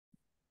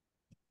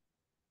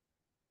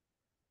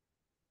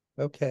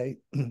Okay,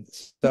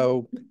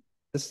 so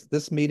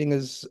this meeting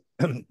is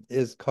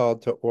is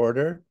called to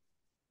order.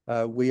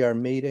 We are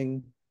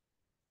meeting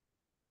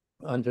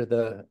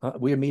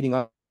we are meeting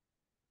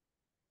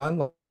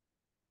online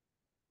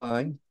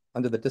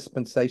under the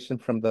dispensation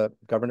from the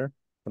governor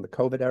from the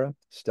COVID era,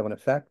 still in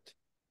effect.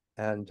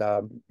 And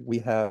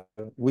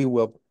we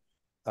will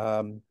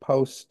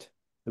post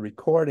the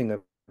recording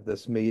of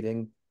this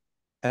meeting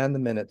and the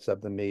minutes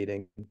of the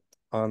meeting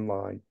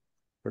online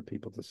for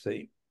people to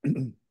see.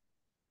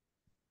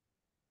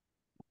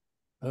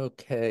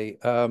 Okay,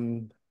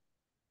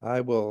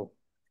 I will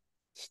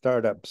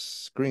start up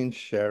screen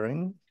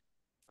sharing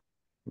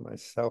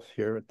myself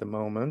here at the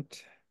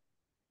moment.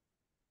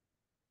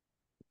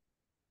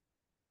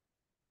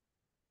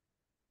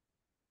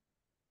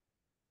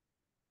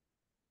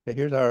 Okay,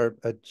 here's our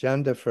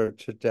agenda for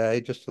today.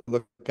 Just to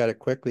look at it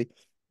quickly,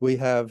 we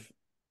have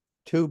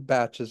two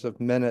batches of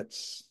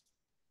minutes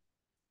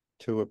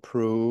to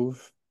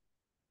approve.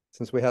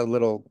 Since we had a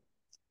little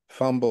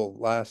fumble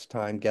last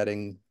time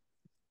getting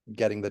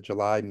the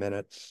July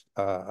minutes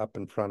up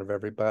in front of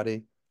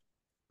everybody.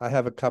 I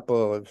have a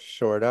couple of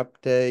short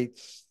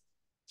updates,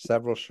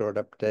 several short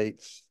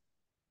updates.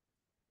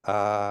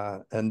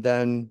 And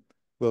then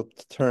we'll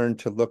turn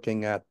to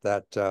looking at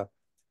that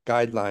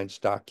guidelines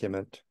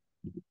document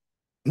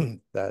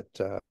that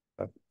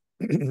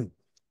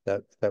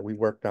that we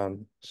worked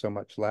on so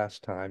much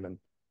last time and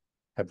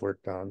have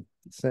worked on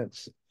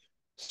since.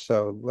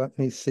 So let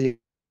me see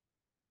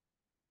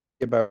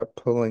about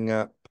pulling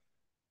up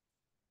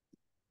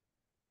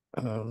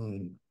I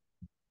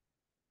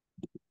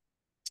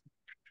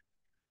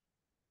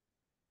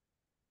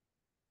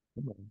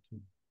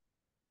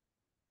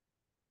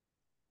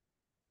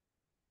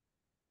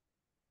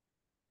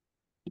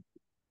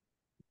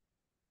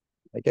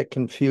get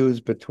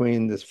confused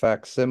between this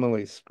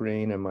facsimile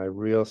screen and my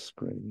real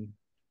screen.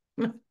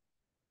 I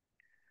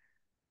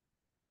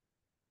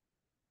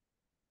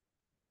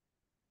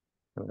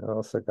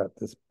also got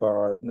this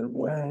bar in the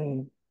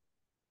way.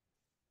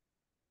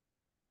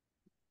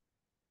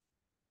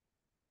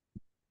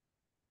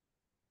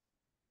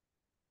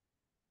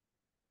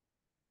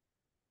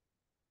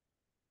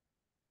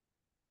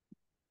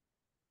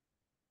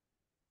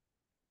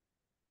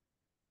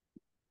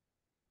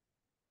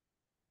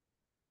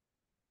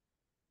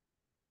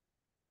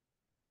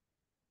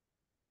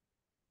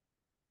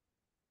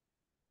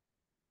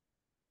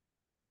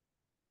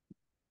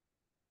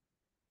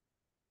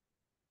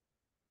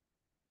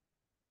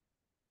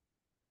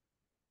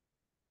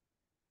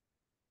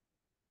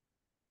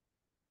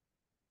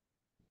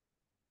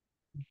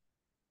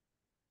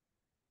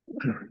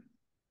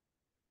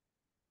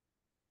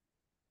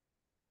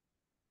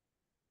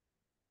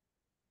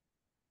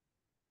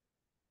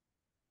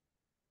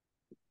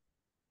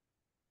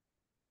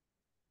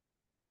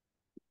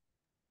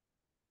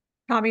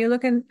 Tom, are you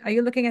looking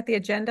at the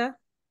agenda?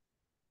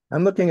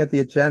 I'm looking at the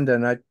agenda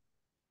and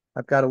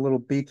I've got a little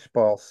beach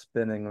ball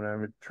spinning when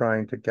I'm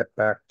trying to get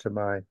back to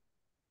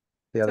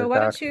the other So why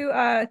don't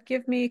document. you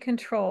give me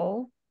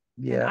control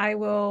and Yeah. I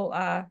will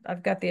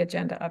I've got the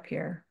agenda up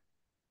here.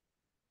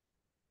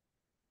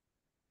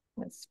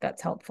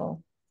 That's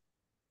helpful.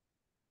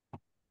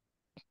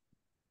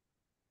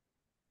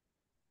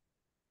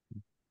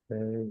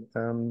 Okay,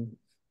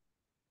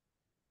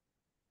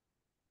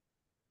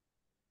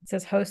 It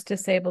says host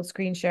disabled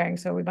screen sharing,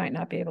 so we might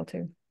not be able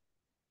to.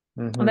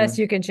 Unless mhm.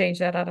 you can change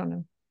that, I don't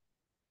know.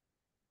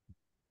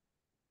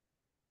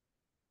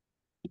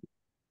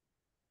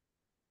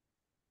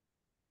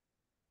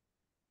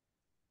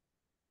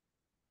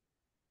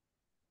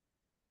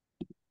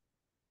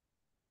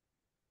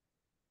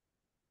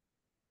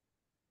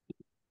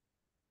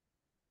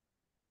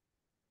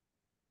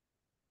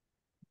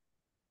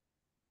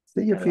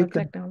 See I if you love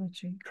can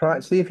technology.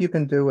 see if you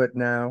can do it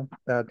now,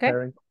 Okay.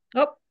 Terry.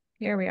 Oh,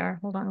 here we are.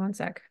 Hold on one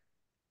sec.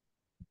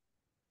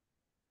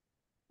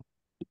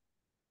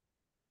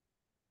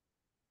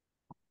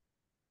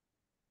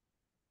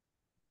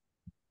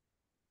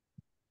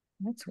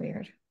 That's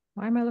weird.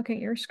 Why am I looking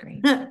at your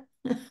screen? Hold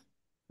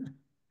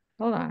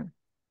on.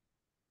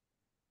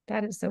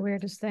 That is the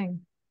weirdest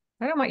thing.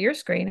 I don't want your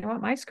screen. I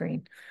want my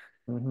screen.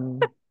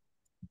 Mhm.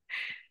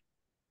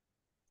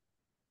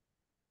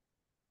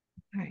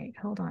 All right,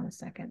 hold on a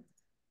second.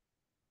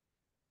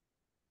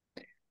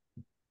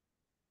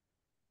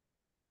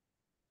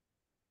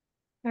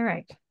 All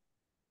right.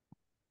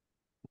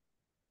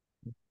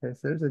 Okay,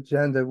 so there's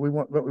agenda.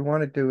 What we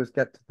want to do is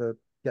get to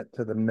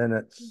the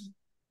minutes.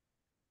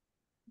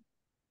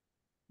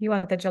 You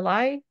want the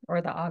July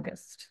or the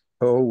August?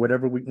 Oh,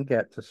 whatever we can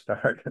get to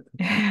start.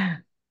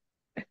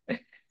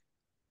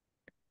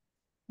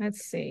 Let's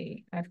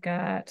see. I've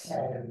got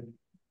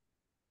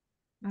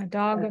a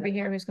dog over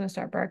here who's going to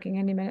start barking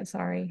any minute.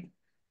 Sorry.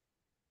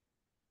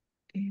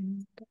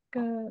 And I've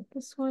got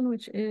this one,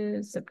 which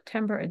is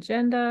September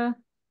agenda.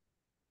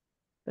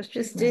 Let's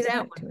just do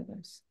that Two one. of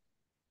those.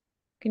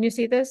 Can you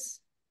see this?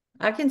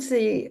 I can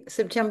see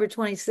September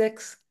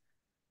 26th,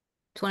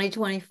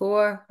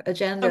 2024 So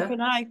agenda.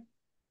 can I.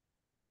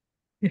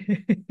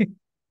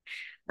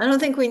 I don't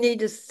think we need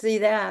to see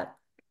that.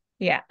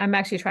 Yeah, I'm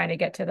actually trying to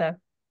get to the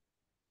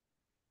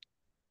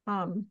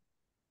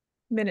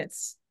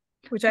minutes,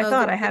 which I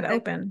thought I had Okay.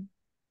 open,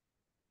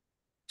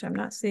 which I'm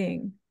not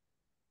seeing.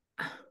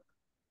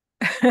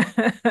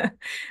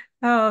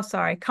 Oh,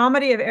 sorry.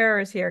 Comedy of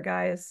errors here,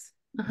 guys.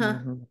 Uh-huh.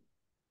 Mhm.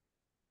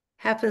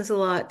 Happens a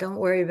lot. Don't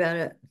worry about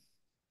it.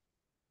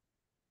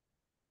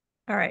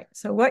 All right.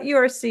 So what you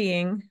are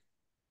seeing,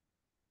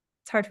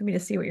 it's hard for me to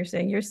see what you're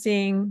seeing. You're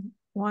seeing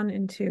 1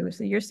 and 2.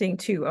 So you're seeing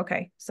 2.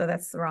 Okay. So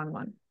that's the wrong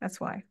one. That's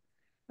why.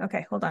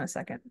 Okay. Hold on a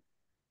second.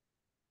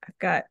 I've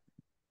got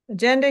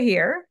agenda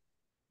here,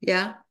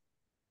 Yeah.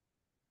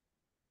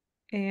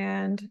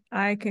 and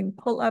I can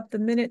pull up the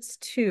minutes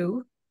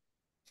too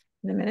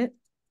in a minute.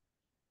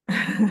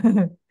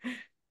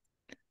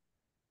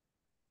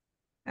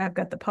 I've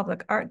got the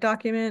public art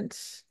document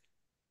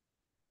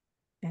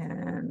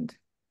and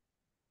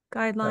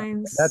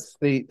guidelines.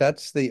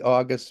 That's the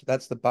August,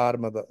 that's the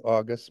bottom of the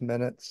August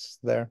minutes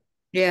there.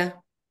 Yeah.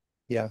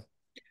 Yeah.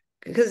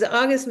 Because the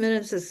August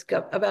minutes is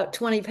about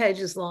 20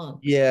 pages long.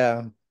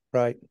 Yeah,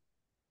 right.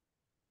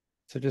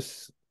 So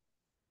just,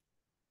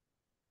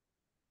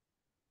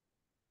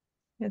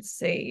 Let's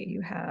see,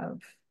 you have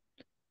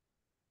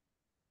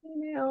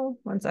email.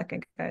 1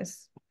 second,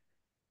 guys.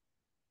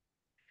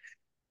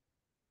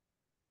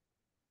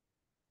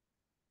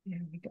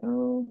 There we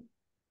go.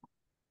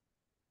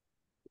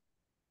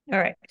 All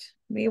right.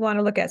 We want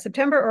to look at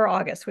September or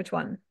August. Which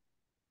one?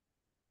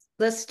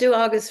 Let's do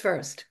August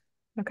 1st.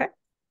 Okay.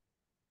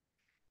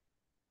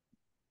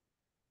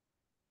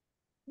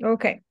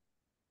 Okay.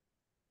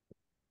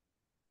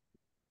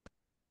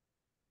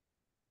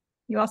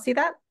 You all see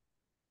that?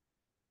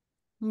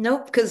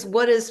 Nope, because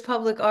what is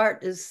public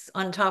art is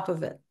on top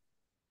of it.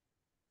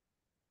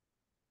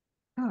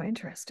 Oh,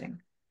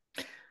 interesting.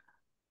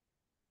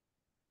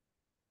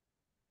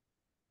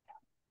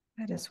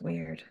 That is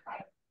weird.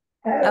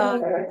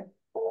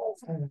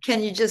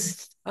 Can you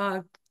just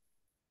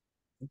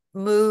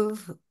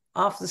move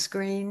off the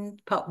screen?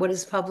 What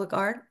is public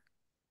art?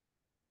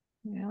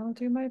 Yeah, I'll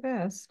do my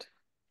best.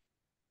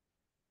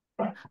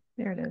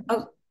 There it is.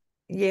 Oh,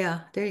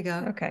 yeah, there you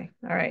go. Okay.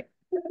 All right.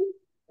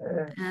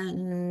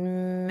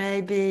 And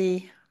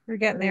maybe, We're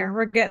getting there.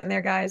 We're getting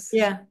there, guys.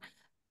 yeah,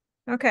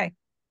 Okay.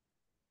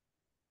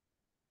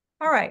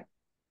 All right.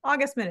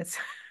 August minutes.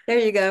 there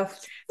you go.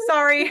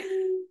 Sorry.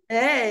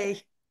 Hey.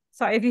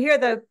 Sorry. If you hear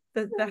the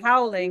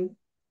howling,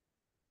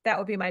 that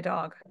would be my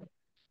dog.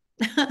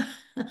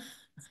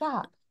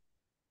 Stop.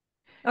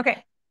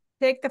 Okay.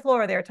 Take the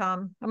floor there,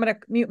 Tom. I'm gonna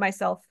mute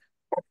myself.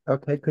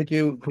 okay, could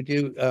you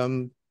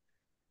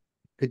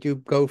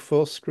go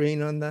full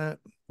screen on that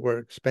or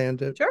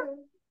expand it? Sure.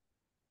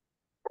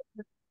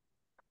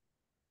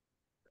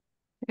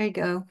 There you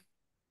go.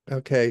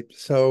 Okay,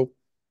 so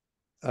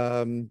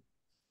um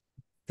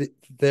th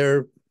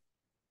there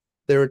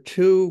are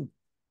two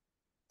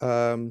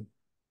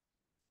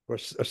or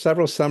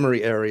several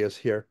summary areas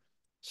here.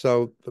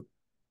 So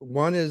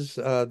one is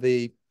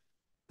the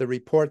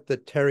report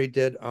that Terry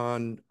did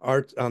on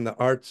the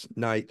arts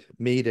night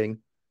meeting.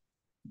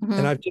 And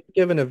Mhm. I've just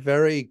given a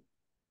very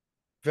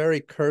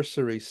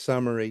cursory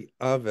summary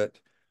of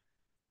it,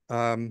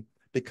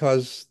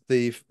 because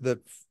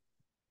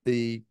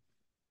the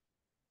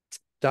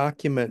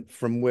document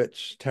from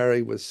which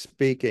Terry was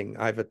speaking,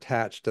 I've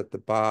attached at the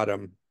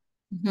bottom.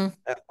 Mhm.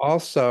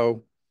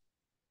 Also,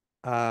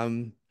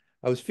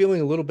 I was feeling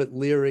a little bit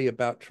leery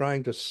about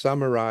trying to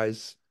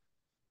summarize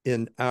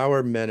in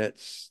our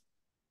minutes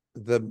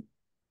the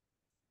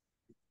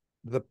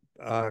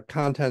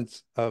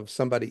contents of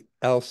somebody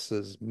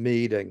else's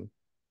meeting.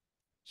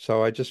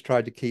 So I just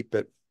tried to keep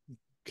it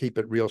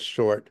real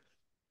short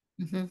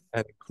Mhm.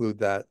 and include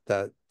that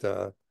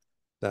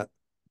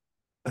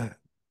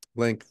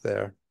link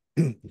there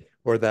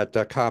or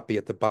that copy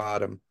at the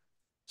bottom.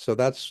 So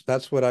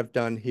that's what I've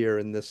done here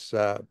in this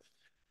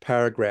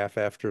paragraph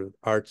after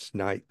Arts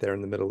Night there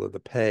in the middle of the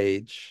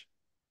page.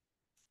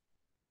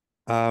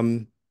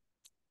 On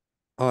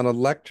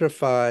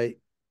Electrify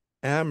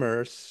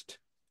Amherst,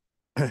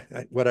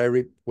 what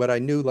I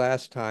knew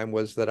last time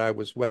was that I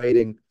was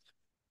waiting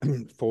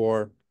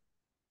for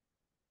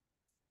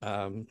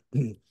um,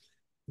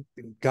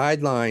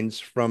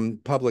 guidelines from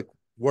Public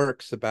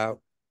Works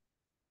about,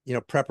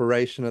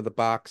 preparation of the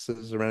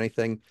boxes or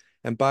anything.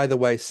 And by the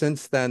way,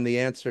 since then, the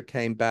answer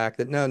came back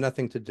that no,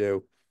 nothing to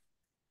do.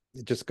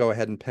 Just go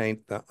ahead and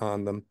paint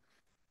on them.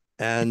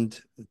 And,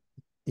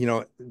 you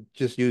know,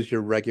 just use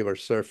your regular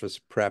surface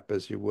prep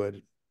as you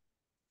would.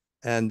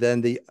 And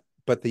then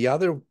but the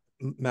other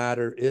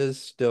matter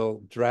is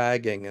still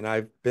dragging. And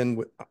I've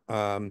been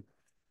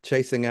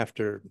chasing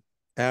after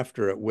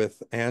it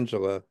with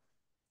Angela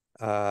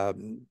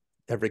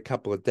every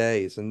couple of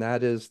days. And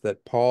that is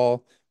that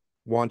Paul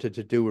wanted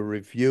to do a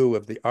review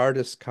of the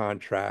artist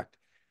contract.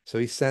 So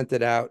he sent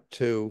it out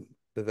to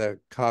the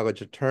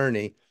college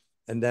attorney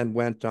and then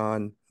went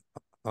on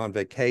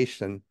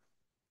vacation.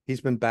 He's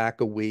been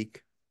back a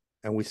week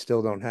and we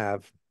still don't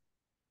have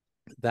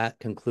that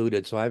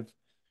concluded. So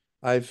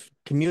I've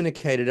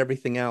communicated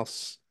everything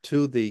else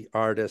to the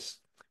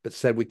artist, but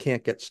said we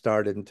can't get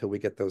started until we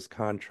get those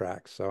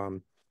contracts. So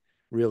I'm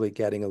really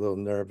getting a little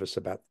nervous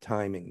about the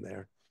timing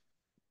there.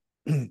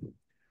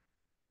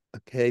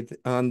 Okay,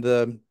 on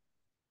the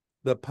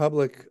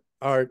public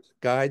art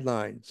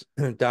guidelines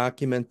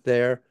document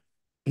there,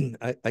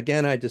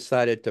 again, I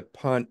decided to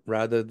punt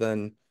rather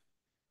than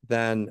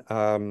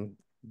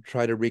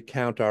try to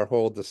recount our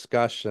whole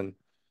discussion,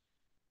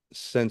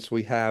 since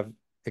we have,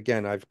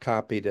 again, I've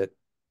copied it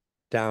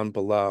down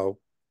below,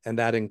 and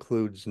that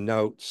includes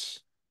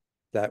notes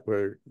that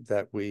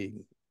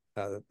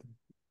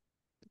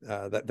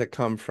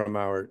come from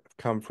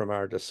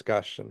our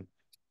discussion.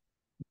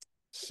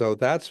 So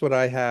that's what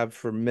I have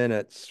for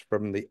minutes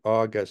from the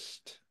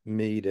August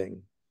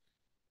meeting.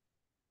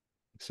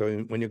 So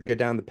when you go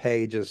down the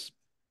pages,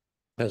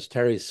 as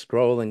Terry's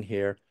scrolling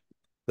here,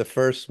 the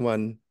first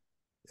one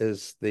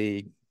is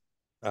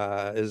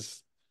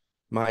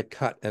my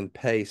cut and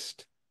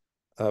paste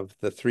of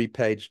the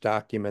 3-page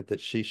document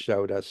that she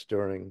showed us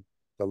during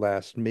the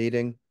last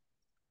meeting.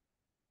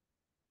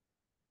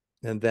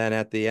 And then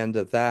at the end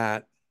of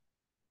that,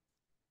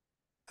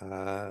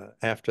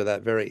 after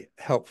that very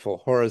helpful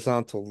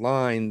horizontal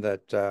line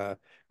that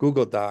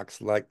Google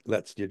Docs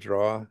lets you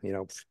draw,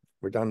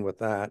 we're done with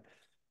that.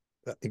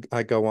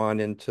 I go on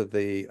into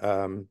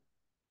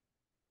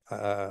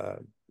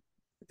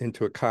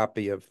into a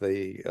copy of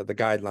the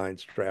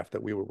guidelines draft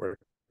that we were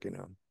working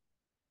on.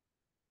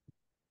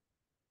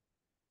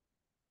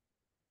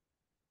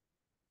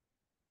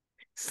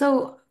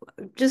 So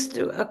just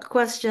a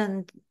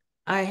question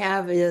I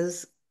have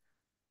is,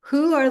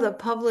 who are the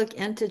public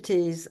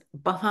entities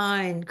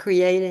behind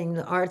creating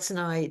the Arts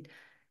Night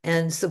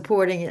and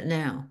supporting it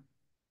now?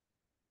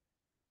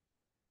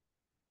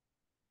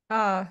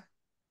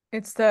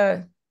 It's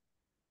the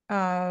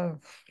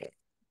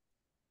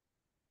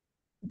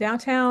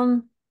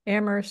Downtown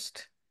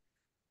Amherst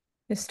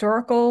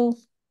Historical,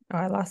 oh,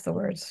 I lost the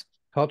words.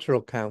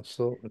 Cultural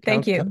Council.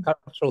 Thank you.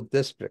 Cultural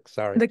District,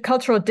 sorry. The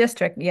Cultural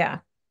District, yeah.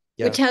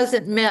 Which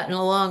hasn't met in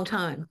a long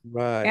time.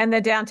 Right. And the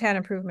Downtown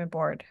Improvement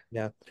Board.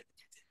 Yeah.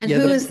 And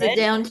who is the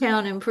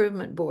Downtown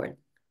Improvement Board?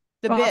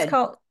 It's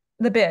called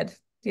the BID.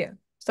 Yeah.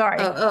 Sorry.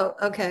 Oh,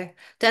 okay.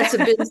 That's a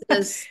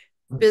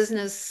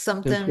business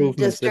something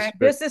district.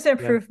 Business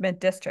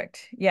Improvement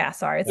District. Yeah,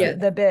 sorry. It's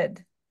the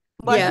BID.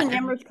 Wasn't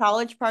Amherst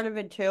College part of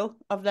it too,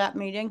 of that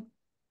meeting?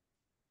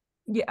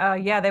 Yeah,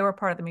 yeah, they were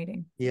part of the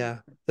meeting. Yeah.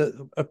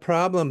 The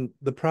problem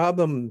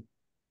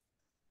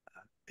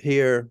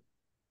here,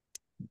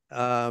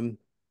 and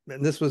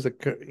this was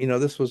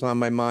this was on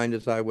my mind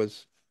as I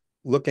was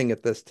looking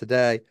at this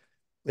today,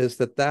 is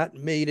that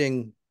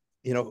meeting,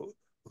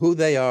 who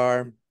they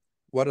are,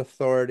 what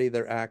authority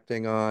they're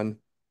acting on,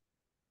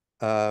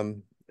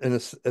 and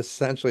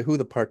essentially who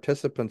the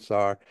participants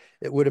are.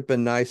 It would have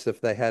been nice if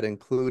they had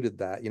included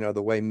that,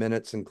 the way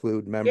minutes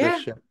include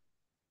membership.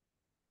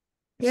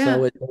 Yeah.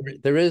 So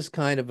there is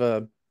kind of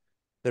a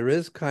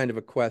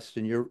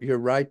question. You're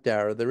right,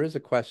 Dara. There is a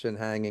question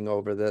hanging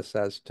over this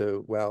as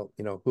to, well,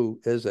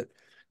 who is it?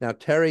 Now,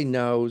 Terry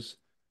knows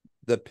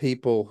the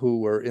people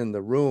who were in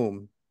the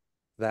room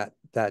that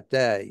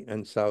day,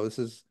 and so this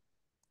is,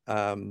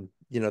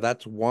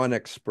 that's one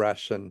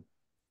expression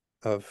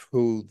of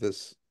who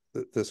this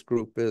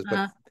group is.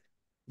 But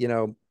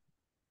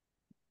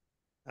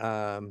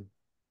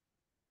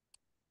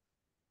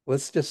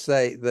let's just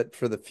say that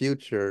for the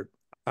future,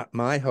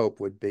 my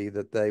hope would be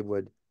that they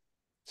would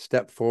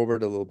step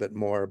forward a little bit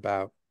more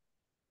about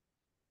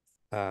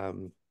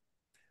that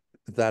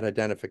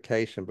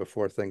identification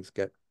before things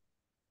get,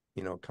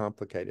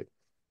 complicated.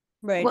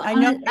 Right. Well, I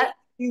know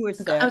he was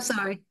there. I'm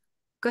sorry.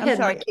 Go ahead,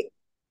 Mikey.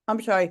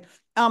 I'm sorry.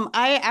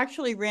 I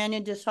actually ran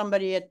into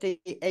somebody at the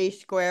A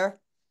Square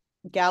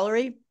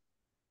Gallery,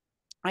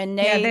 and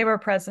they were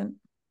present.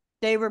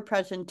 They were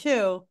present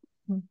too,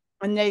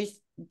 and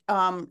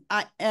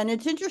and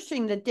it's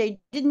interesting that they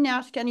didn't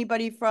ask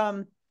anybody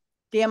from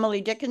the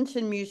Emily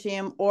Dickinson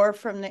Museum or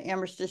from the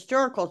Amherst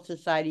Historical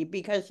Society,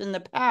 because in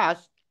the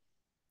past,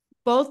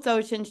 both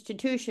those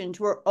institutions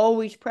were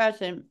always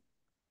present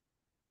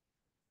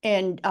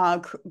and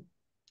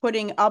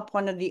putting up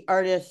one of the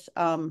artists'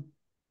 stuff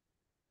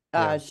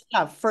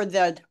for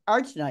the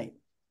Arts Night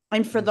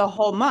and for the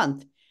whole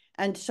month.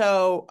 And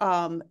so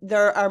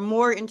there are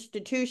more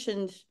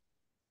institutions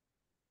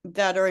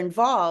that are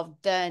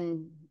involved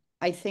than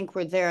I think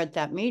were there at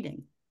that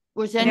meeting.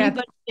 Was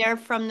anybody there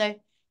from the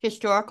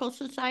Historical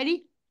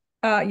Society?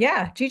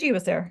 Yeah, Gigi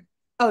was there.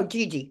 Oh,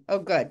 Gigi. Oh,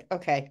 good.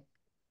 Okay.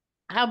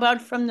 How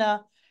about from the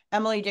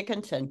Emily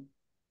Dickinson?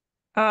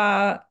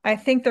 I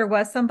think there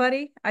was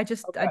somebody. I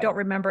don't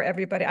remember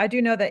everybody. I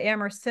do know that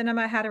Amherst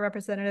Cinema had a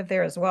representative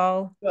there as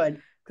well.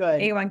 Good.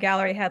 A1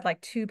 Gallery had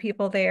like 2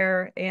 people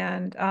there,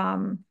 and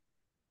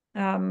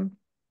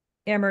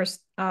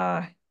Amherst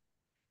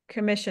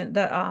Commission,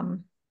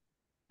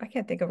 I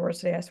can't think of words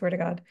today, I swear to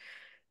God.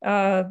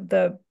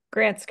 The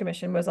Grants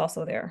Commission was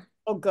also there.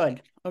 Oh,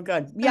 good. Oh,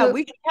 good. Yeah,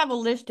 we should have a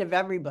list of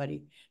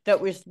everybody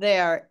that was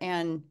there,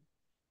 and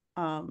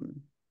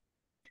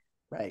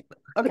right.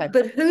 Okay.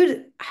 But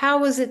how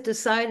was it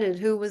decided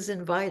who was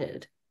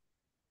invited?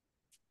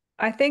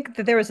 I think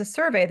that there was a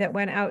survey that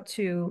went out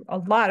to a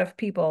lot of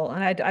people,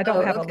 and I don't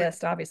Oh, have a okay.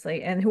 list,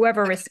 obviously. And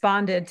whoever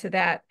responded to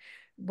that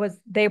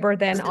they were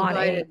then Was on a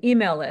invited.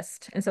 email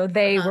list, and so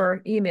they Uh-huh.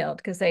 were emailed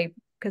because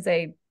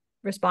they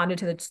responded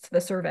to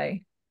the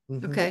survey.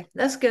 Mhm. Okay,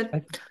 that's good.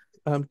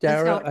 That's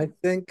Dara, helpful. I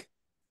think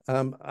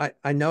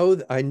I know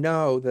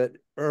that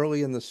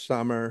early in the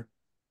summer,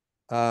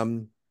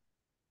 um,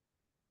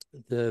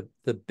 the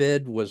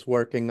bid was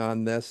working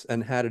on this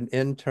and had an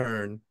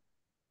intern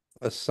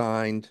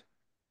assigned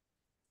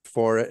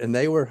for it, and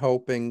they were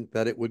hoping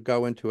that it would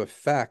go into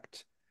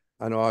effect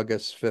on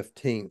August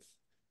 15th.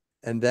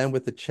 And then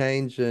with the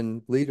change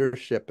in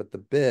leadership at the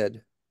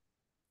bid,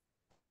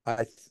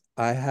 I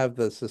have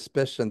the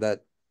suspicion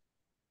that,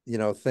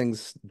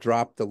 things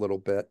dropped a little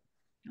bit,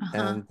 Uh-huh.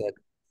 and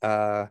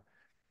that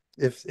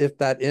if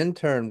that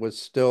intern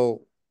was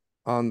still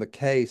on the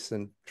case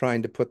and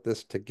trying to put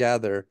this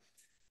together,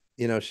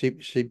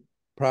 she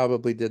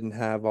probably didn't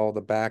have all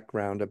the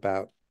background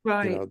about,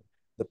 Right.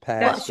 the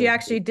That she passage.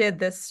 actually did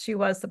this. She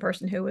was the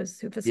person who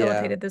Yeah,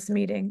 facilitated this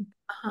meeting.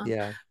 Uh-huh.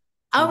 yeah.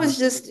 I Mhm.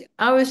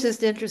 was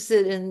just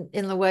interested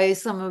in the way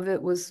some of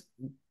it was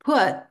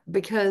put,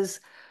 because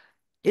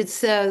it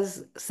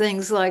says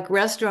things like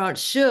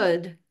restaurants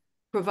should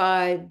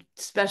provide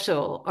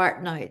special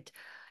art night.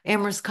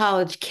 Amherst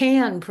College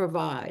can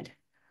provide,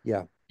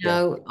 Yeah, you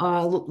yeah.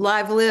 know,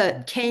 Live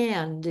Lit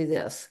can do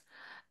this.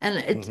 And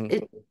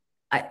Mhm.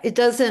 it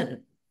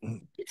doesn't,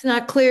 it's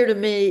not clear to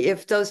me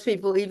if those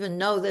people even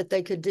know that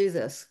they could do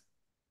this.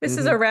 This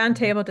is a Mhm.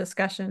 roundtable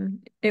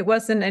discussion. It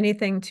wasn't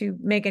anything to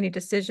make any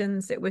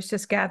decisions. It was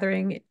just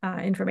gathering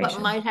What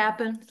information. might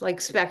happen,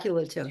 like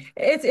speculative.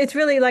 It's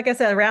really, like I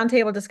said, a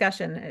roundtable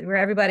discussion where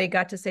everybody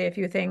got to say a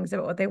few things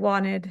about what they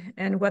wanted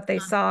and what they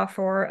saw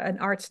for an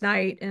arts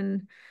night,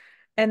 and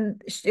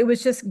it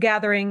was just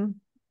gathering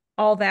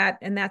all that,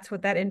 and that's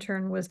what that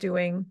intern was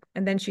doing,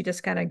 and then she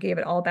just kind of gave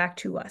it all back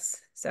to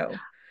us. So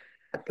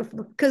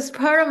Because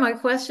part of my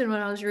question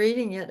when I was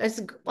reading it, there's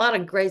a lot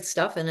of great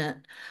stuff in it,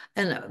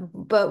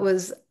 but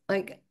was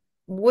like,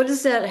 what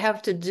does that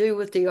have to do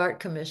with the art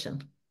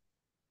commission?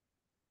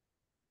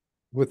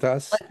 With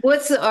us, Like,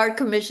 what's the art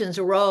commission's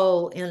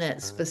role in it uh,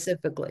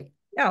 specifically?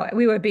 no,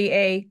 we would be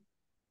a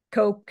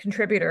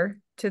co-contributor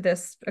to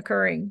this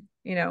occurring,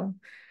 and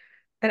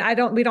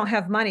we don't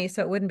have money,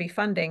 so it wouldn't be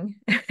funding.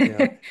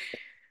 yeah.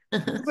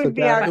 It So would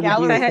be our Dara, it would be I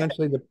gallery. had,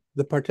 essentially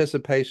the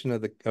participation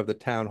of the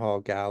town hall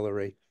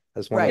gallery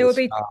as one of it Right. the would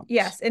be, stops.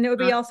 yes, and it would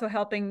be Uh, also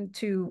helping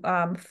to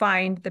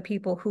find the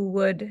people who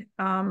would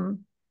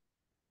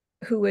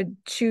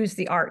choose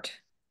the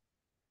art.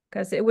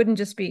 Because it wouldn't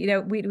just be,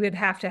 we would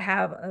have to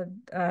have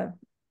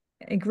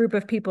a group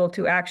of people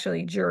to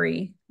actually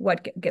jury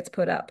what gets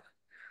put up.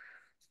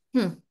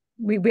 hmm.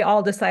 We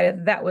all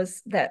decided that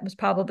was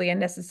probably a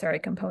necessary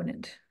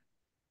component.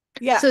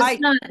 Yeah, So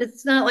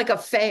it's not like a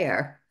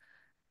fair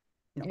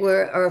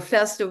or a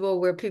festival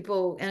where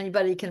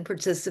anybody can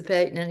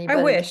participate and I anybody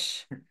can.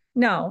 wish.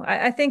 No,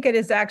 I think it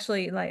is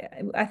actually like,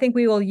 I think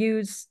we will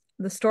use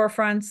the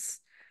storefronts,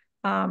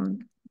 um,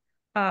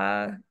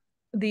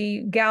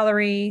 the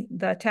gallery,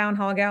 the town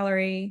hall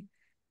gallery,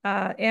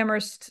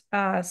 Amherst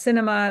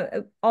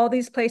Cinema. All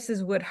these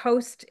places would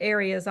host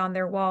areas on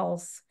their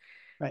walls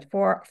right.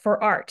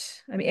 for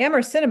art. I mean,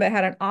 Amherst Cinema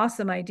had an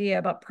awesome idea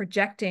about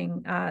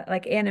projecting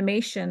like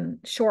animation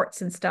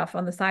shorts and stuff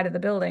on the side of the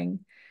building,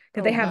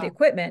 because Oh, they have the wow.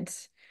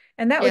 equipment,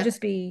 and that would Yeah. just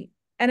be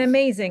an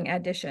amazing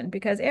addition,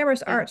 because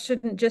Amherst Yeah. art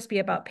shouldn't just be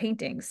about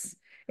paintings.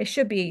 It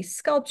should be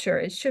sculpture.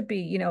 It should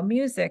be,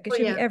 music. It Oh,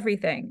 should be yeah.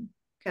 everything.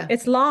 Yeah.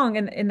 It's long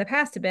in the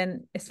past have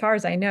been, as far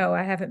as I know,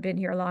 I haven't been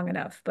here long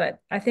enough, but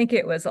I think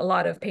it was a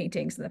lot of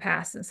paintings in the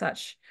past and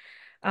such.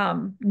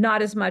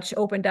 Not as much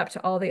opened up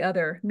to all the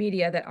other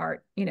media that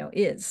art,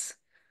 is.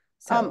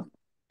 So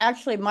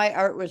Actually, my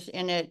art was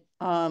in it.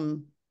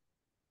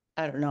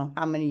 I don't know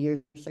how many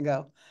years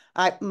ago.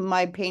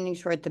 My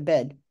paintings were at the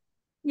bid.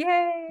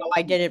 yay. So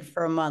I did it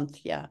for a month.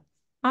 Yeah.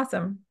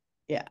 Awesome.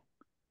 Yeah.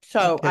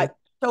 So Okay.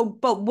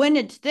 but when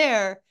it's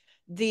there,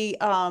 the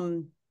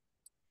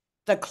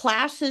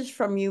classes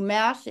from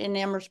UMass and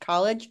Amherst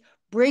College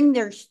bring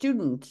their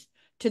students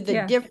to the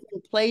Yeah.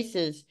 different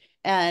places,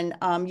 and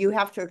you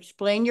have to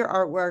explain your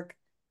artwork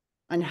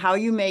and how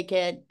you make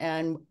it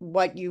and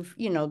what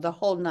the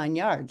whole 9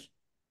 yards,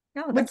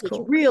 Oh, which that's is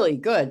cool. really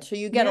good. So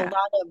you get a Yeah.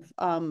 lot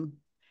of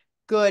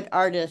good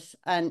artists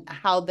and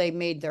how they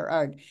made their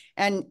art.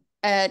 And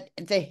at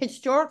the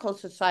Historical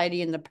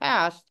Society in the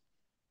past,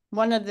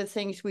 one of the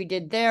things we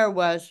did there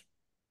was,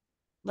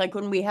 like,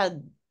 when we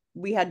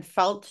had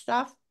felt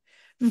stuff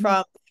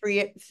from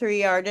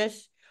three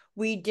artists.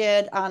 We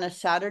did on a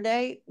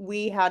Saturday,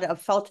 we had a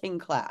felting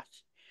class.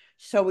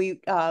 So we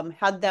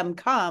had them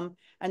come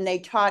and they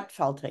taught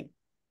felting.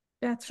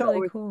 That's So really it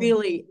was cool.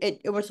 really,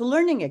 it was a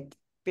learning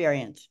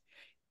experience,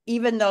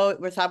 even though it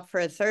was up for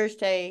a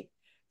Thursday,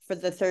 for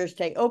the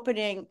Thursday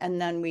opening,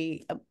 and then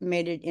we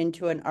made it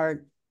into an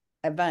art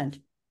event.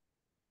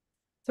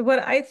 So what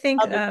I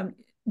think, Other-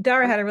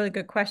 Dara had a really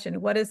good question.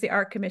 What does the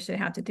art commission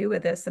have to do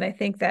with this? And I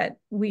think that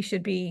we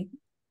should be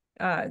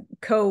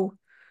co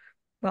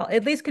well,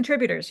 at least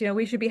contributors,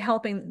 we should be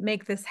helping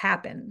make this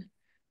happen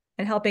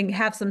and helping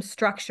have some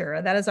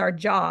structure. That is our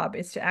job,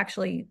 is to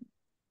actually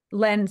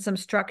lend some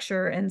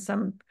structure and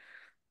some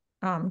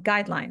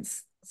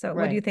guidelines. So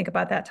what do you Right. think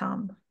about that,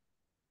 Tom?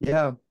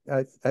 Yeah,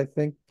 I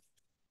think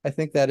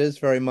that is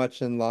very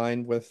much in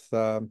line with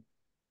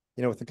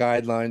with the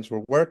guidelines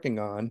we're working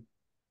on,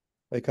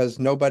 because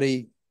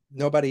nobody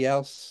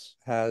else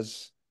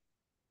has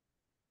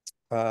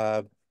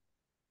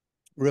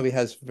really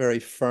has very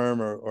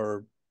firm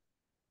or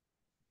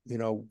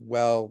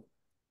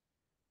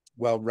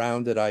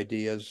well-rounded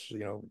ideas,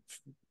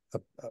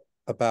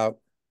 about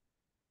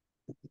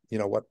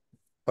what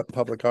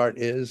public art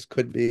is,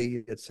 could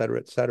be, et cetera,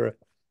 et cetera.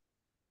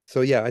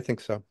 So yeah, I think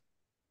so.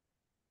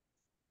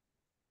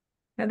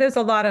 Now, there's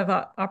a lot of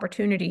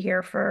opportunity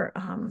here for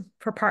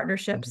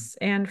partnerships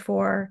and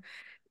for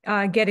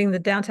getting the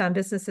downtown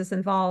businesses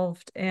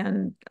involved,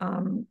 and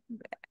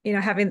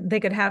they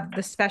could have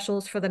the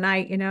specials for the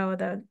night,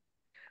 the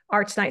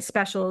arts night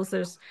specials.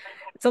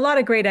 It's a lot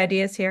of great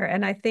ideas here,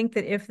 and I think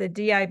that if the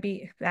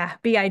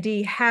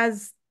BID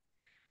has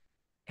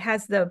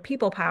the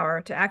people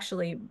power to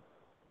actually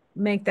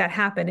make that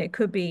happen, it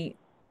could be.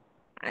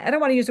 I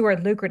don't want to use the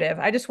word lucrative.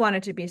 I just want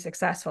it to be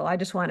successful. I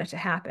just want it to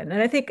happen.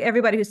 And I think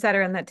everybody who sat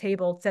around that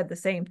table said the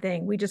same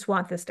thing. We just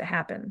want this to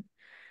happen,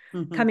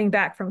 coming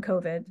back from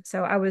COVID.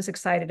 So I was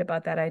excited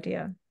about that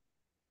idea.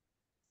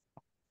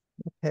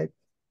 Okay.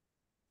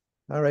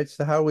 All right.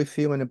 So how are we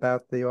feeling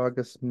about the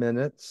August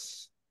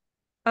minutes?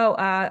 Oh,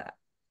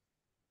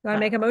 do I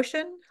make a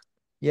motion?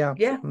 Yeah.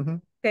 Yeah,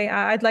 Okay,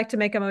 I'd like to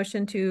make a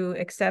motion to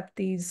accept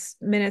these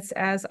minutes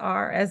as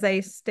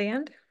they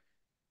stand.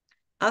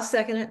 I'll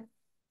second it.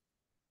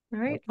 All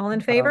right, all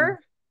in favor?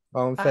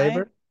 All in Aye.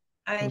 favor?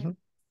 I, Mhm.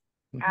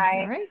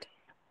 All right.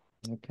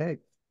 Okay.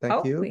 Thank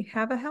Oh, you. we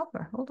have a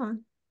helper. Hold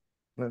on.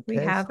 We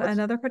Okay. have so let's-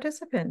 another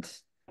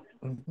participant.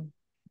 Mhm.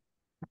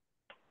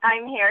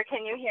 I'm here.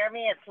 Can you hear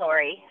me? It's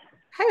Lori.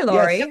 Hey,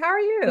 Lori, Yes. how are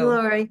you?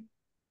 Lori,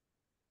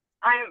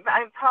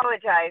 I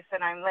apologize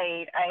that I'm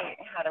late. I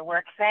had a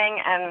work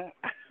thing, and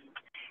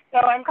so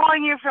I'm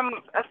calling you from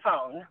a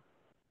phone.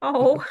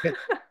 Oh, Okay.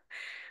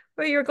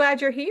 well, you're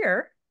glad you're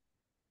here.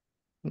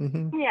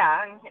 Mhm.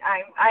 Yeah,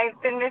 I've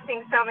been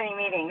missing so many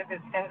meetings.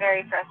 It's been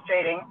very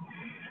frustrating.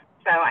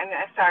 So I'm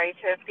sorry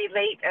to be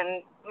late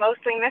and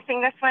mostly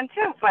missing this one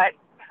too. But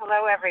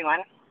hello,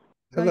 everyone.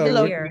 Well, Hello. you're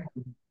Hello. here.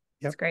 Yep.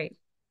 It's great.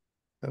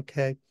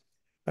 Okay.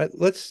 All right,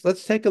 let's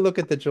take a look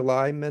at the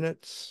July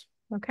minutes.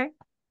 Okay.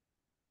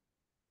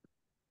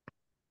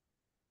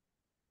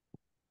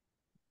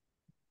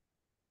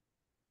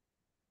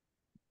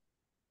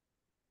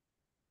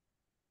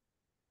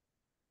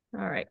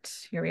 All right,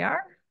 here we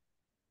are.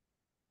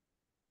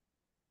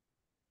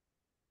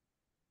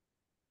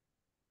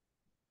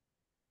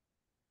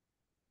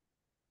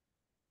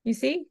 You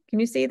see? Can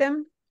you see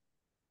them?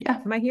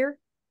 yeah, Am I here?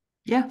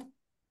 yeah.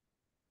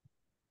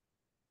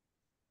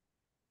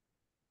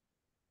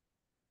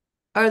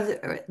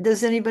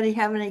 Does anybody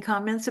have any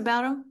comments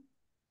about them?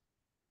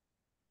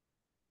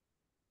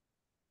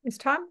 Is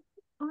Tom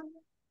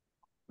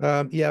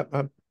on? Yeah,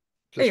 I'm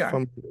There just you are.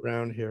 fumbling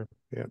around here.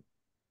 Yeah.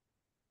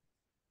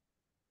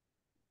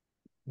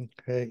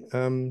 Okay.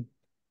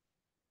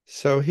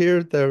 So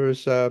here there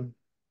was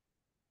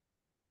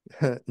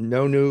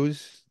no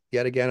news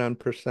yet again on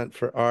percent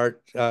for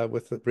art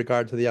with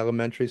regard to the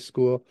elementary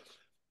school.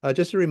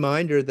 Just a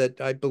reminder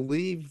that I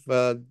believe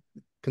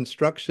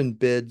construction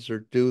bids are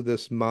due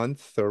this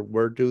month, or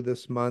were due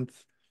this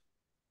month.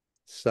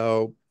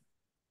 So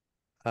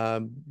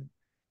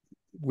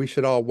we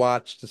should all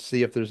watch to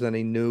see if there's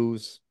any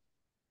news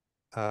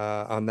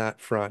on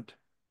that front.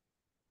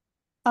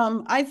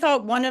 I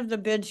thought one of the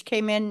bids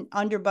came in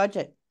under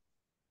budget.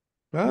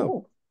 Oh,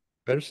 Oh,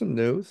 there's some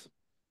news.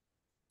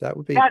 That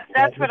would be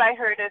That's what I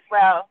heard as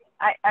well.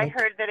 I Okay.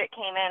 heard that it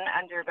came in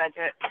under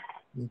budget,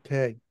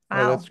 Okay. Oh,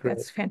 wow, that's great.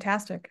 that's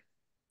fantastic.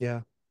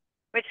 Yeah.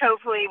 which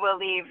hopefully will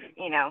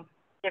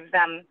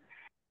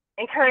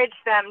encourage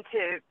them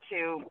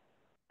to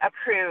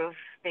approve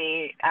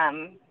the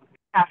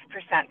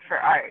 0.5% for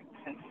art,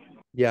 since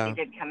Yeah. we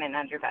did come in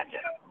under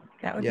budget.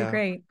 That would be Yeah.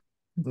 great.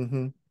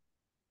 Mm-hmm.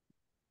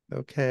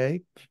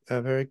 Okay.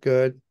 Very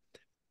good.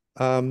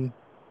 So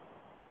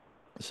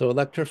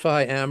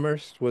Electrify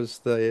Amherst was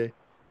the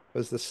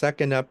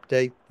second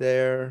update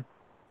there.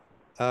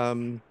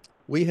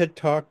 We had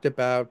talked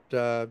about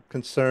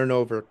concern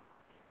over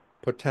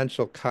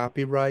potential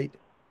copyright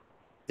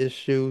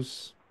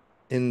issues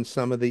in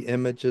some of the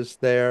images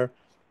there.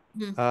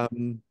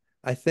 Um,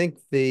 I think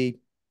the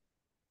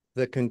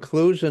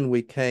conclusion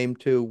we came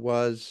to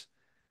was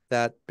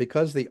that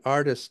because the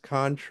artist's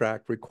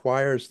contract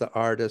requires the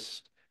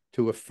artist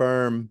to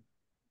affirm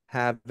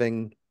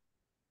having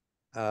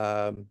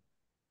um,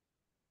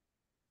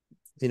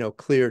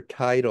 clear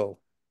title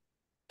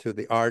to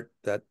the art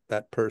that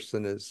that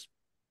person is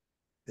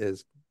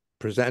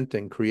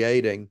presenting,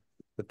 creating,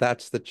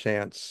 that's the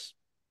chance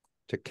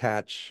to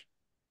catch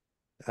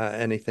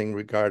anything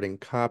regarding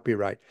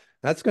copyright.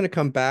 That's going to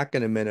come back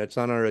in a minute. It's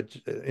on our,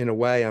 in a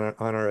way, on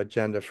our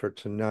agenda for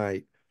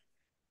tonight.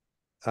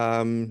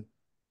 So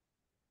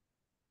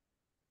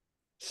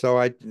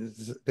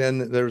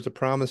then there was a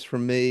promise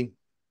from me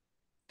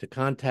to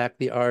contact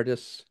the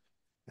artists,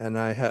 and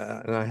I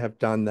have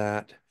done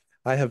that.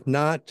 I have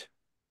not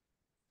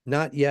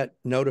yet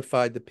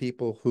notified the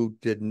people who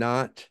did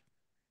not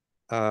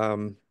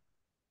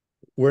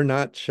were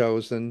not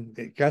chosen.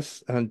 I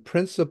guess on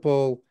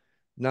principle,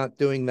 not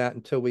doing that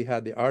until we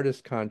had the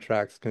artist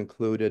contracts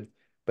concluded,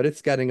 but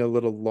it's getting a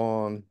little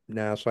long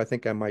now, so I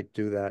think I might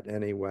do that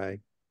anyway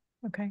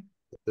Okay.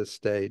 at this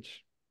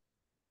stage.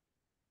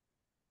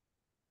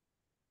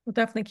 We'll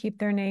definitely keep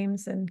their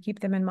names and keep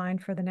them in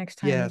mind for the next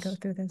time we go Yes,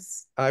 through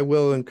this. I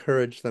will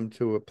encourage them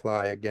to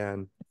apply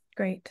again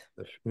Great.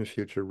 in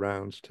future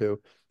rounds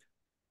too.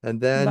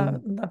 And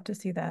Love, then, love to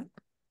see that.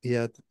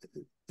 yeah,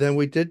 then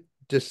we did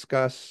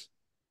discuss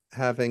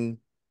having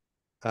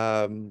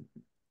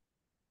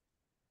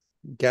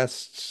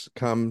guests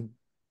come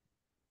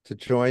to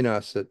join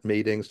us at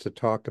meetings to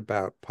talk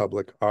about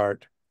public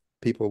art,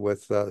 people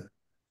with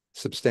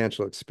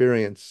substantial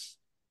experience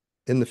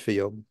in the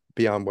field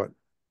beyond what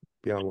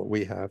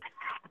we have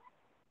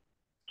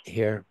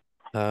here.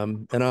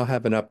 And I'll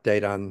have an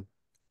update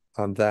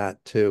on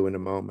that too in a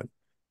moment.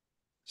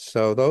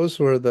 So those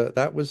were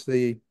that was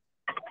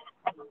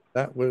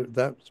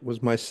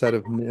my set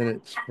of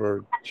minutes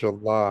for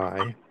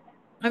July.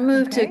 I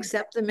move to Okay.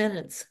 accept the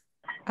minutes.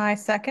 I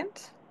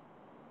second.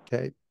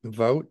 Okay,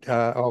 vote,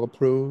 all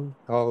approve,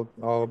 all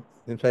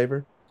in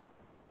favor?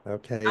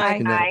 Okay, it's Aye.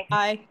 unanimous.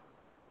 Aye.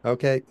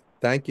 Okay,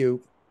 thank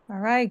you. All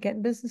right,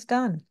 getting business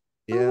done.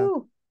 Yeah.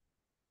 Woo.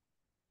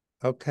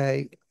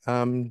 Okay,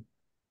 so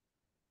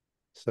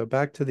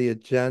back to the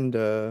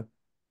agenda.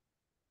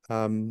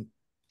 So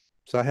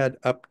I had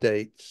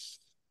updates.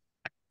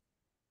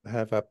 I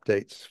have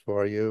updates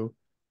for you.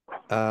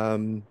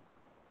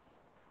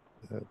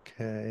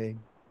 Okay.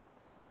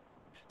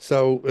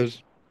 So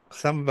as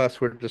some of us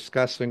were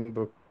discussing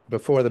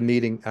before the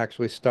meeting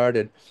actually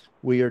started,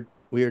 we are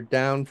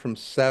down from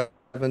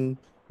 7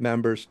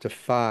 members to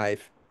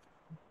 5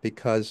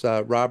 because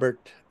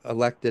Robert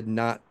elected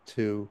not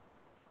to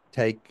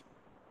take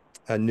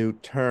a new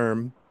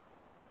term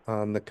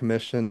on the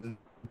commission,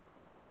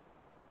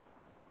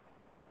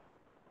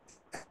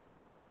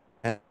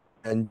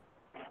 and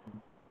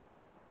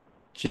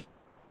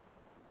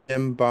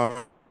Jim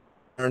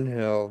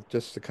Barnhill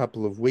just a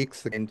couple of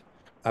weeks ago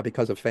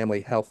because of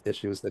family health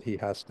issues that he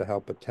has to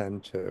help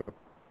attend to.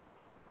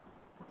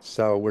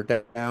 So we're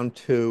down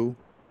to,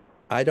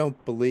 I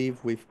don't believe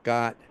we've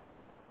got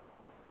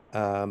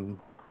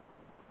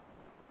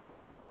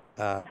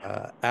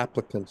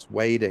applicants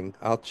waiting.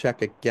 I'll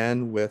check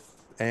again with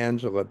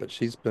Angela, but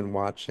she's been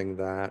watching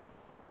that.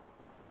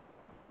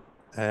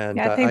 And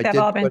Yeah, I think I they've did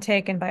all been put,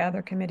 taken by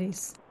other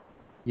committees.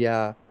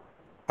 yeah,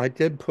 I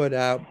did put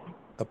out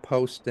a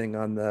posting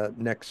on the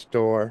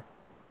Nextdoor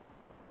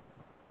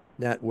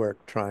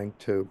network trying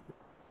to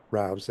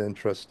rouse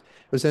interest.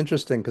 It was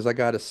interesting because I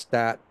got a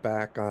stat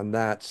back on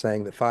that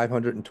saying that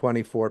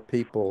 524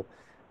 people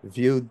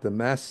viewed the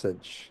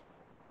message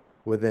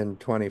within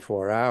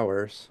 24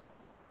 hours,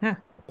 Huh.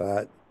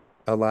 but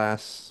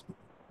alas,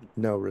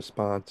 no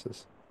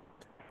responses.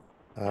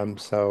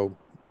 So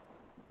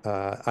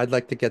I'd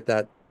like to get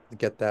that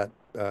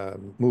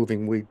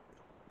moving.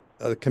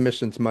 The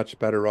commission's much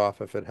better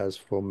off if it has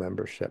full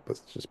membership.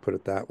 Let's just put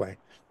it that way. Let's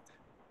see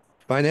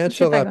if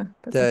Financial I can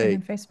put something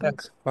in update. Facebook.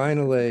 Yes,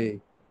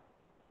 finally.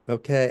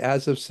 Okay,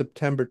 as of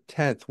September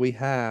 10th, we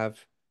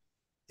have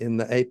in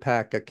the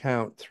APAC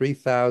account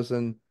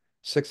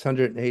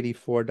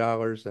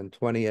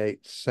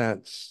 $3,684.28.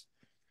 And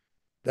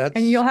That's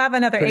you'll have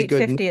another pretty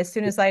good. 850 as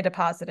soon as I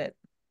deposit it.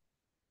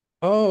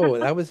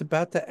 Oh, I was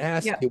about to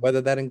ask Yeah. you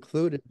whether that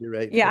included your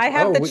Yeah, I 850.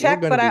 have Oh, the we're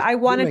check, going to but be I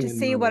wanted to swimming in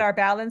see what money. our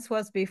balance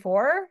was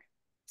before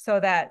so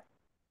that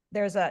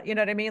there's a, you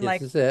know what I mean? This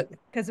Like, is it.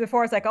 because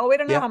before it's like, oh, we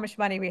don't know Yeah. how much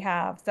money we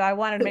have. So I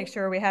wanted to make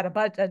sure we had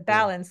a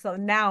balance. So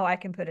now I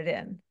can put it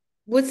in.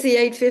 What's the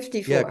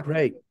 850 Yeah, for?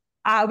 great.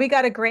 We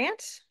got a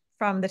grant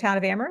from the town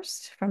of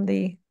Amherst, from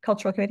the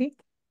cultural committee.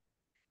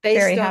 Based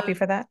Very on, happy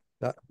for that.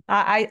 That,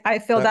 I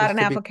filled that out was an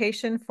to be.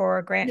 application for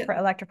a grant Yeah. for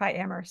Electrify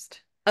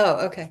Amherst.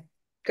 oh, okay,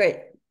 great.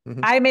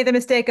 I made the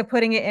mistake of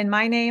putting it in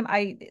my name.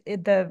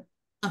 The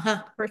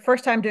Uh-huh.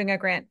 first time doing a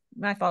grant,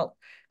 my fault.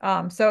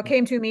 So it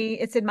came to me,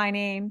 it's in my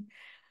name.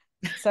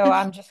 So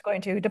I'm just going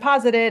to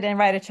deposit it and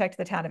write a check to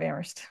the town of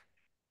Amherst.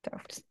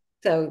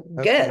 So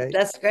good, Okay.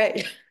 that's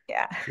great.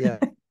 Yeah, Yeah.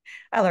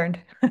 I learned.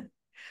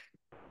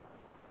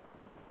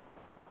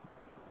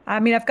 I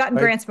mean, I've gotten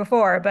Right. grants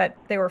before, but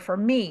they were for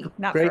me,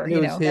 not Great for,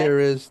 news here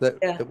is that,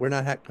 Yeah. that we're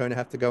not going to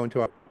have to go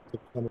into our.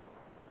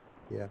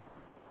 Yeah.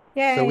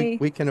 Yay. So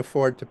we can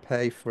afford to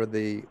pay for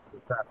the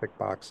traffic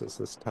boxes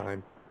this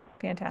time.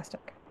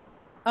 Fantastic.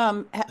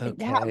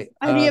 Okay.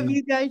 Any of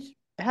you guys,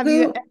 Who-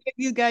 any of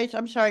you guys,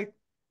 I'm sorry,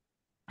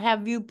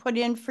 have you put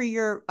in for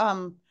your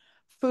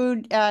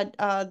food at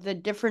the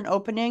different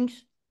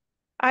openings?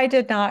 I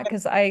did not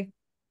because I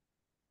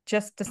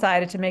just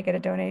decided to make it a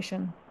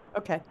donation.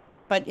 Okay,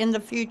 but in the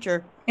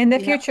future. In the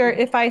you have future,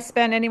 to- if I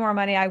spend any more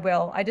money, I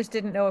will. I just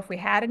didn't know if we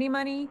had any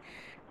money.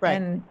 Right.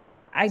 And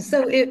I,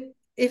 So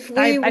if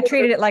we I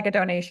treated were, it like a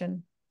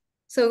donation.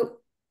 so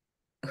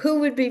who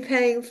would be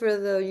paying for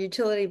the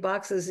utility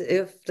boxes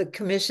if the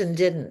commission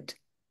didn't?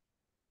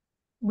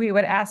 We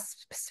would ask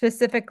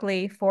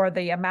specifically for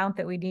the amount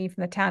that we need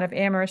from the town of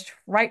Amherst,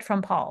 right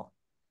from Paul.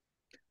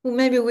 Well,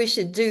 maybe we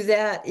should do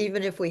that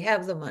even if we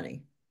have the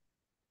money.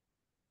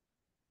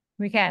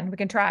 We can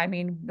try. I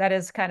mean, that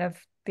is kind of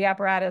the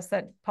apparatus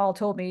that Paul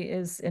told me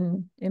is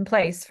in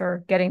place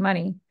for getting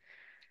money.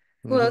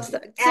 Well,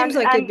 Mhm. it seems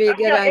like it'd be a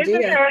good Isn't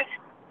idea.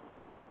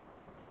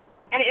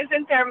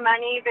 isn't there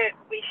money that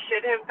we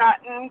should have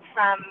gotten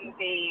from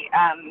the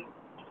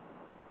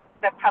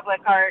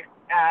public art,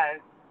 I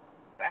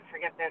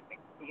forget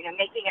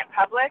making it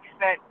public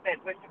that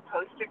was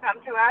supposed to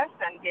come to us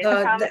and did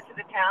come to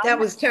the town? That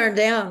was turned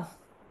down.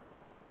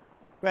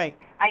 Right.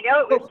 I know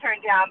it was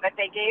turned down, but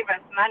they gave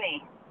us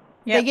money.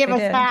 They give us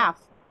did. half.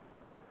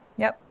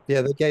 Yep.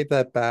 Yeah, they gave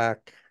that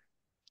back.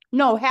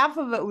 No, half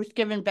of it was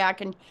given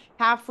back and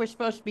half was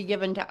supposed to be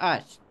given to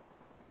us.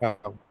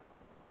 Oh,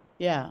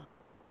 Yeah.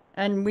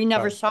 And we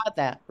never Oh. saw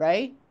that,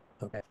 right?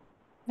 okay.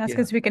 That's Yeah.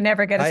 because we could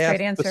never get a I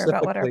straight asked answer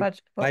about what our specifically-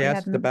 budget, what I we had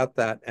asked in the about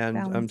that, and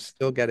I'm balance.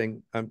 still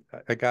getting.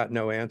 I got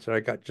no answer. I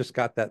just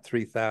got that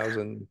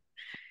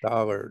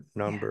 $3,000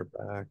 number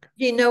back.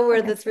 Do you know where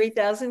Okay. the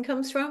 3,000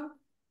 comes from?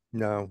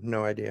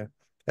 No idea.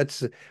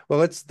 That's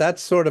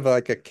sort of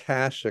like a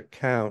cash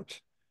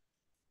account.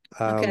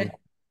 Okay.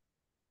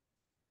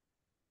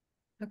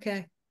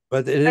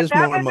 But it But is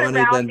that more was money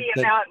around than the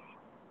amount.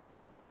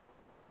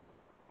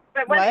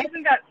 But What?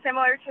 isn't that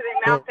similar to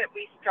the amount that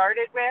we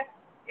started with?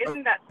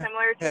 Isn't that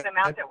similar to the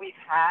amount that we've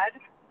had?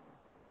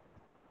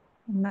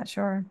 I'm not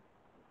sure.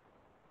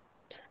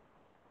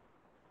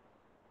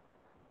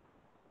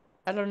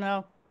 I don't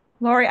know.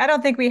 Lori, I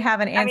don't think we have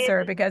an I mean,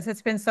 answer because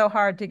it's been so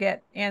hard to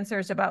get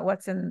answers about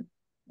what's in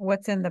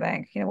the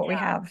bank, what we Yeah.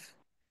 have.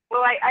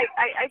 Well, I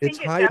It's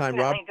think it high time,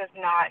 Rob. definitely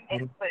does not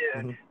Mhm, include,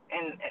 mhm.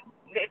 and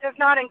it does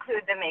not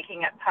include the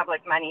making it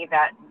public money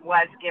that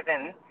was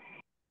given,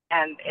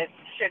 and it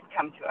should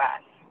come to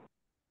us.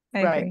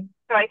 I Right. agree.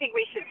 So I think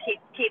we should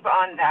keep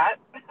on that.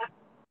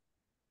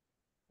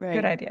 Right.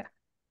 Good idea.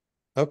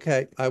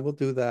 Okay, I will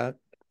do that.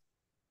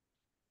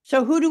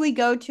 So who do we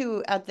go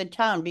to at the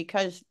town?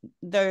 Because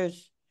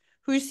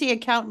who's the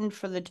accountant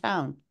for the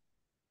town?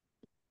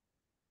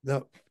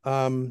 No,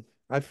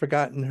 I've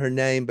forgotten her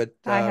name, but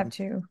I have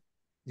two.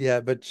 yeah,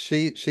 but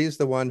she's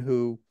the one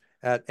who,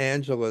 at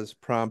Angela's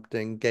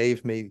prompting,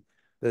 gave me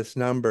this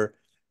number,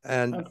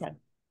 and Okay.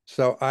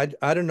 so I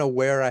don't know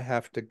where I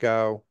have to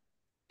go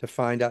to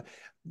find out.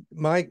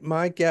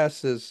 My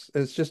guess is,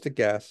 it's just a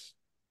guess,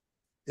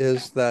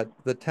 is that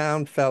the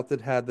town felt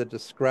it had the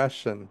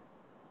discretion,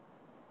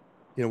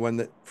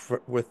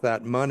 with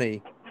that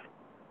money,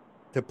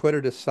 to put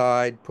it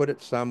aside, put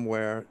it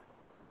somewhere,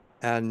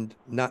 and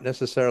not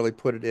necessarily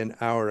put it in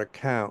our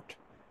account.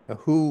 Now,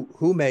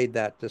 who made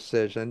that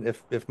decision?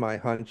 If my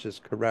hunch is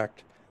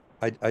correct,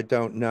 I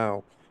don't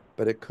know,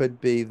 but it could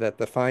be that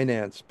the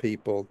finance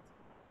people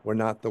were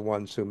not the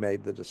ones who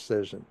made the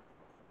decision.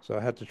 So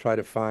I have to try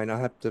to find. I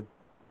have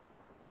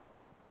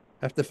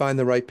to find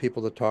the right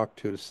people to talk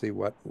to see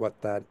what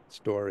that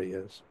story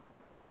is.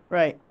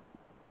 Right.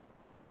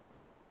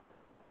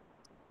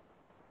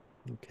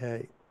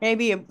 Okay.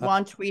 Maybe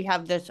once we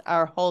have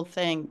our whole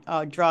thing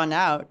drawn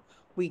out,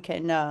 we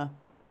can,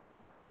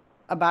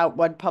 about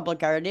what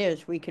public art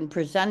is, we can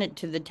present it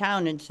to the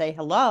town and say,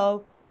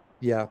 hello,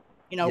 Yeah.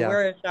 Yeah.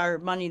 where is our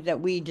money that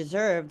we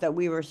deserve, that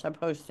we were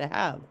supposed to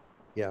have?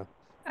 Yeah.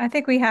 I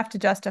think we have to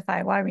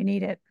justify why we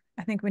need it.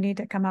 I think we need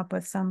to come up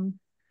with some.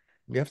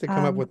 We have to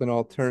come up with an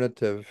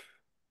alternative.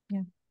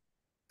 Yeah.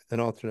 An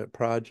alternate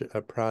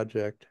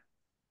project.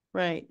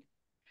 Right.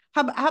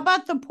 How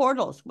about the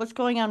portals? What's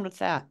going on with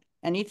that?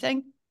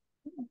 Anything?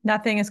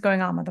 Nothing is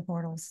going on with the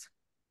portals.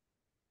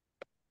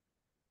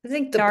 I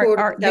think the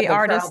The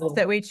artists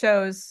that we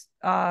chose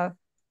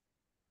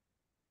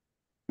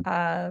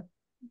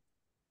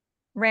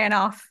ran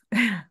off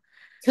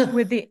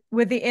with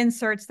the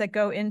inserts that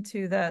go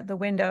into the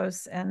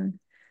windows, and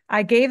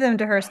I gave them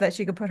to her so that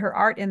she could put her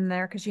art in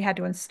there because she had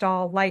to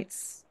install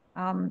lights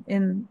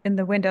in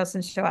the windows,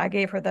 and so I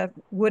gave her the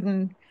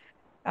wooden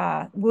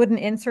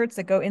inserts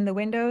that go in the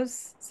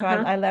windows. So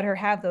I let her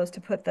have those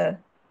to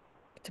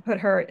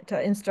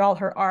install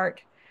her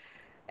art,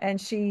 and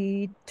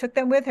she took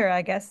them with her,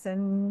 I guess,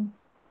 and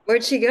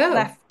where'd she go?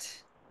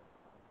 left.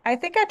 I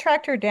think I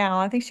tracked her down.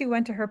 I think she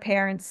went to her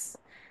parents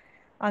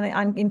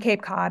in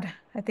Cape Cod.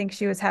 I think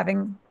she was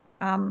having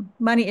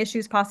money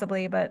issues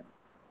possibly, but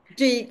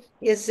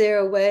Is there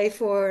a way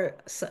for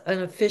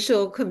an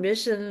official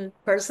commission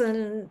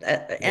person,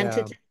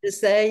 entity to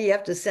say you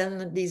have to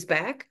send these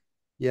back?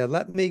 Yeah,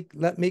 let me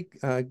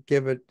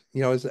give it,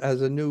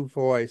 as a new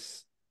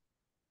voice.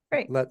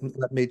 Great. Let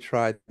me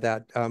try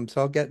that. So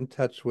I'll get in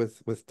touch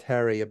with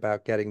Terry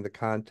about getting the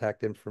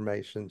contact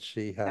information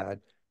she had.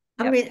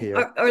 I mean,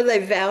 here. are they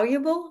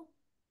valuable?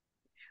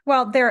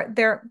 Well,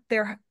 they're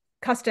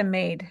custom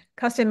made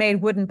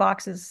wooden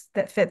boxes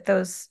that fit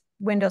those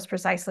windows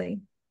precisely.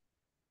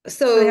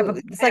 So they have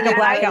So, it's like a And I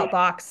blackout think,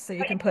 box, so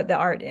you can put the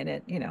art in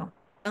it, you know.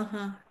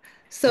 uh-huh.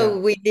 So Yeah.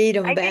 we need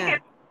them I think back.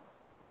 it's,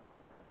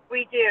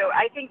 we do.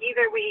 I think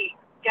either we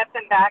get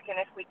them back, and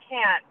if we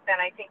can't, then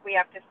I think we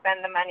have to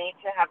spend the money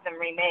to have them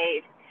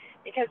remade,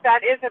 because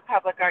that is a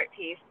public art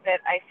piece that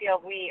I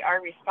feel we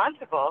are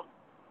responsible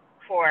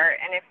for.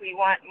 And if we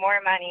want more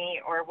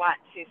money or want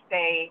to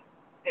say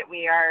that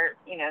we are,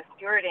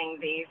 stewarding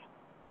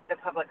the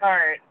public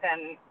art,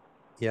 then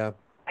Yeah.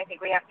 I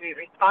think we have to be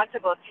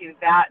responsible to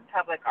that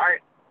public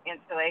art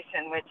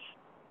installation, which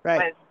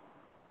Right.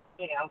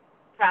 was,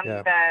 from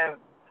Yeah. the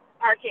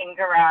parking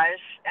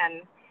garage,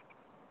 and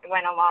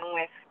went along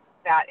with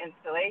that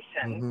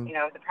installation,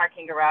 Mhm. The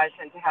parking garage,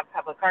 and to have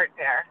public art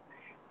there.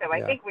 So I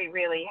Yeah. think we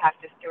really have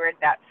to steward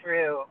that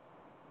through.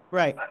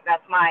 Right.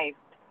 That's my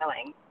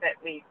feeling, that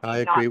we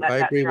I not agree. let I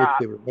that agree with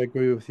drop. you. I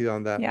agree with you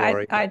on that, Yeah,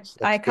 Lori. I That's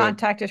good.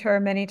 contacted her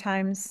many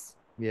times,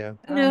 Yeah.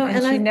 and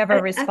And she never I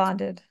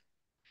responded.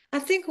 I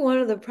think one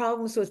of the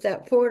problems with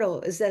that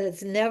portal is that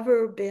it's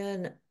never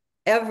been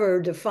ever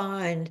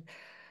defined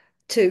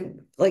to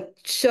like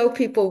show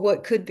people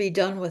what could be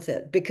done with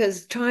it,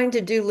 because trying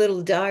to do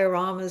little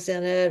dioramas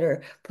in it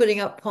or putting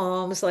up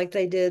poems like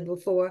they did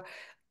before,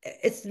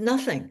 it's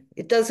nothing.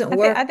 It doesn't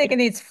work. I think it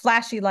needs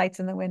flashy lights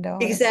in the window,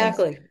 honestly.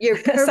 Exactly. You're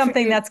perfect.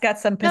 Something that's got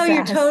some No,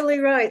 you're pizzazz. totally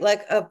right.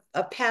 Like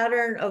a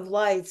pattern of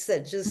lights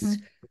that just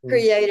Mhm.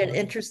 create an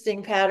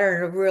interesting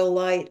pattern of real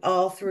light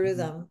all through Mhm.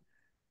 them.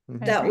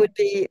 Mhm. I That agree. would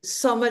be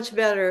so much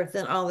better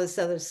than all this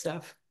other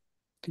stuff.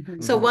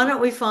 Mhm. So Mhm. why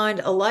don't we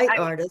find a light I'm,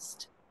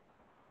 artist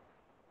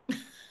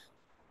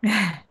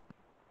Yeah.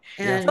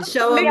 and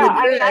show them Maybe yeah, the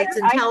I mean, grids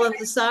and I tell think them to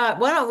decide?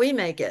 Why don't we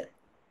make it?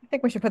 I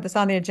think we should put this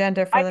on the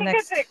agenda for I the think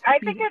it's next I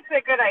think meeting. it's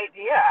a good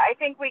idea. I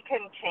think we can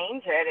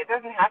change it. It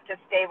doesn't have to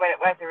stay what it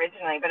was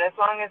originally, but as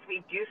long as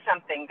we do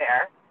something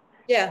there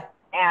Yeah.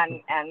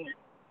 and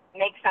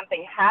make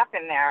something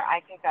happen there,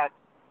 I think that's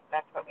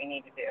what we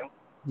need to do.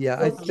 Yeah,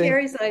 I Well, think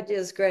Carrie's idea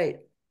is great.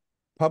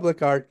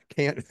 public art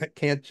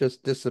can't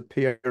just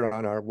disappear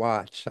on our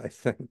watch, I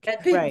think.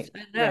 Right.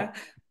 I know.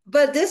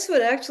 But this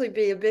would actually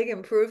be a big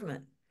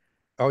improvement.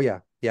 Oh, yeah.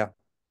 Yeah.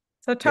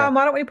 So Yeah. Tom,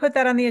 why don't we put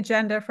that on the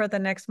agenda for the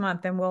next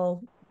month, and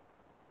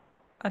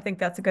I think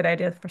that's a good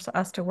idea for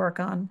us to work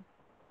on.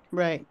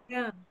 Right.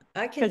 Yeah,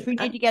 I Because can. we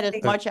need to get as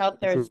think- much out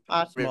there as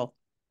possible.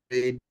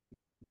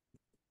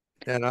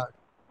 And I'll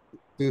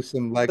do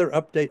some like other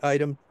update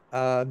item.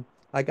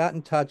 I got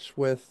in touch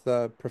with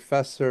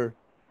Professor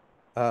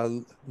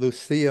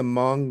Lucia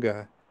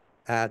Monga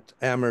at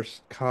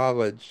Amherst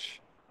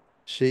College.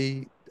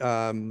 She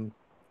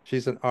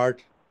she's an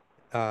art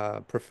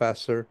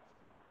professor,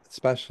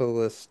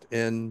 specialist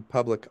in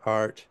public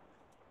art.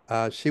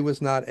 She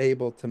was not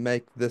able to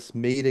make this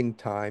meeting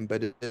time,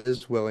 but it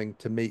is willing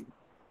to meet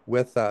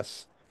with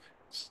us.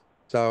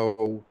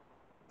 So,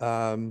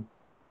 um,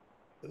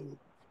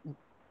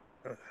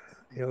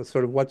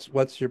 sort of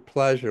what's your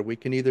pleasure? We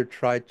can either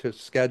try to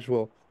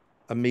schedule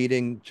a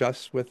meeting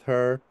just with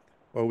her,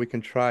 or we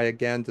can try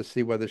again to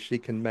see whether she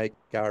can make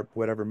our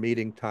whatever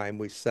meeting time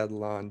we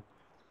settle on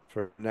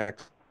for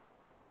next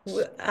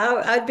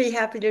I'd be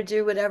happy to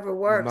do whatever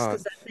works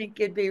because month. I think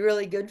it'd be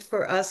really good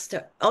for us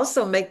to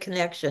also make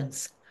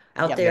connections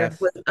out Yep. there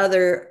Yes, with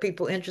other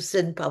people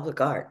interested in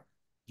public art.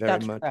 very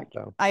That's much correct.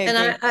 so. I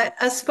And agree.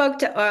 I spoke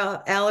to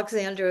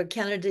Alexandra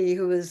Kennedy,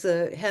 who was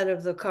the head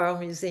of the Carl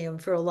Museum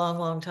for a long,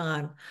 long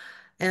time.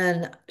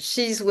 And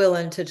she's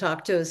willing to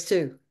talk to us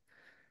too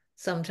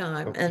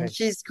sometime. And Okay,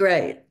 she's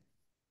great.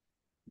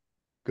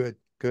 good,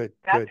 good,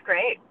 That's good.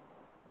 great.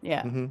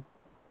 Yeah. Hmm.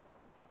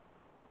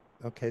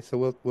 Okay,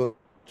 so we'll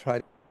try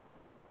to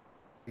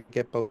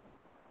get both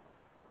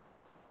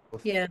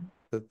Yeah.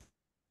 of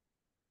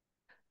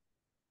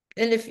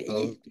And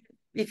those.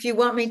 if you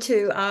want me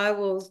to, I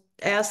will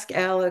ask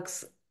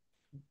Alex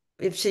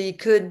if she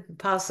could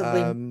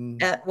possibly Um,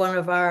 at one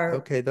of our,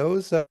 okay,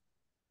 those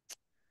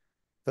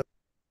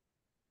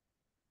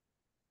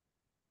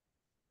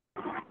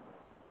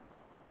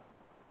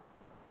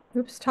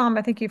Oops, Tom,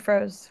 I think you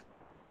froze.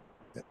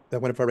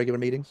 that one of our regular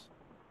meetings.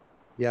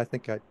 Yeah, I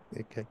think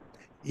okay.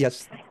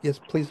 Yes, yes,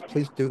 please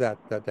do that,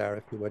 Dara,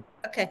 if you would.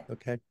 okay.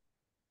 Okay.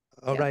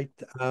 All Yeah.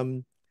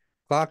 right.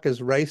 Clock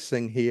is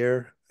racing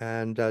here,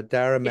 and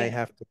Dara may Yeah.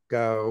 have to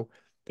go.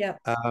 Yeah.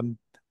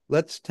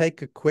 Let's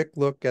take a quick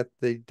look at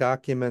the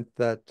document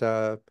that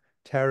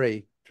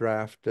Terry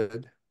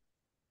drafted.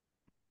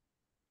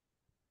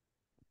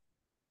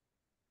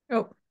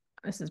 Oh,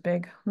 this is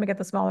big. Let me get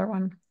the smaller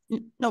one.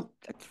 Nope,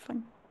 that's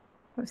fine.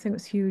 This thing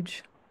was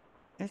huge.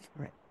 That's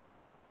right.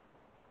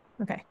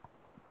 Okay.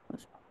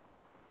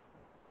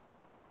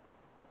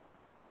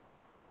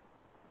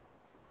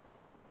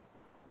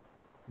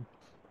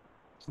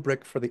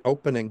 Brick for the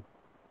opening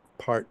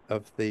part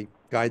of the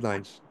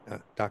guidelines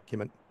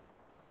document.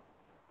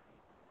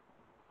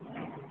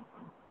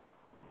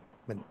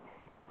 And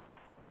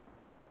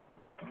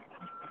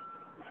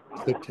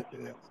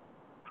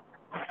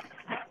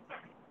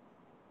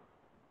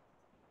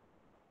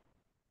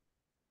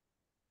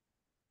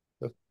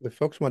so if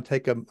folks want to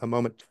take a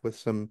moment with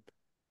some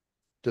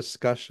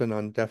discussion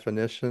on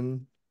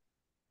definition,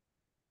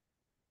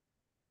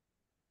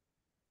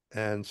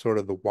 and sort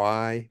of the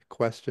why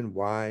question,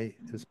 why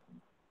is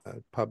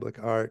public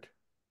art?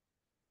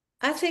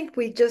 I think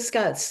we just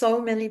got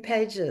so many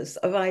pages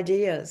of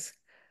ideas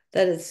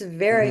that it's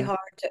very hard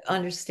to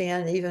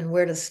understand even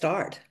where to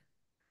start.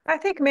 I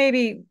think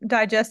maybe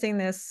digesting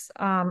this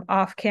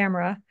off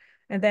camera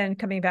and then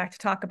coming back to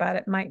talk about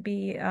it might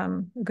be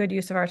a good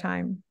use of our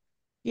time.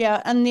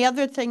 Yeah, and the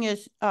other thing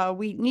is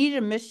we need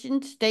a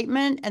mission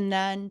statement and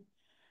then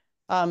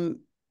a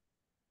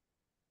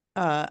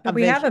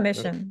We have a vision.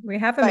 mission. We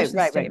have a Right, mission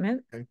right, right.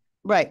 statement.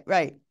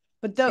 Right.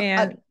 But the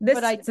And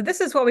so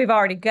this is what we've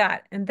already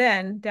got. And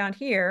then down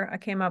here, I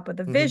came up with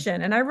a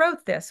vision and I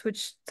wrote this,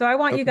 so I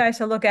want you guys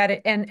to look at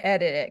it and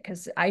edit it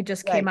because I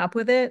just came up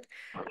with it.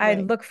 I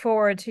look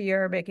forward to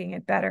your making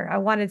it better. I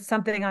wanted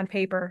something on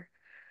paper.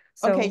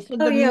 So, okay, so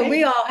oh yeah,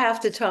 we all have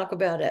to talk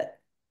about it.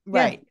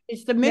 Right.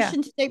 Is the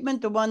mission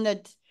statement the one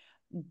that's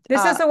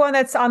this is the one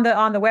that's on the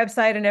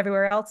website and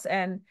everywhere else.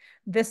 And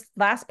this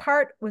last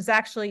part was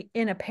actually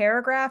in a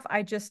paragraph.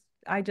 I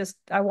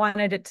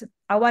wanted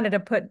to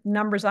put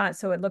numbers on it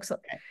so it looks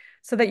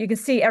so that you can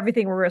see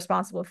everything we're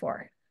responsible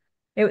for.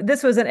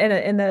 This was in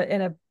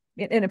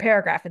a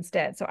paragraph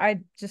instead. So I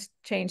just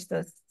changed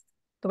the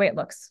way it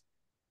looks.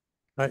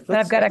 Right, but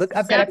I've got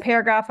a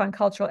paragraph on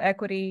cultural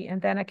equity,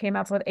 and then I came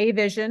up with a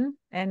vision,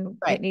 and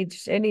it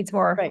needs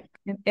more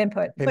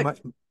input. Hey,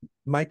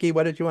 Mikey,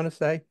 what did you want to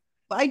say?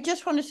 I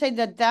just want to say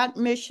that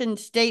mission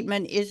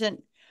statement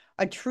isn't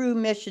a true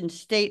mission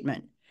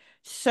statement.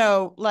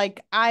 So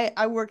like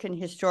I work in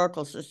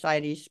historical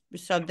societies,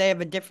 so they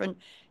have a different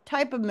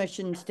type of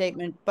mission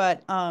statement,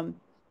 but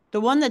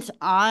the one that's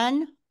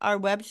on our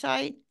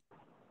website.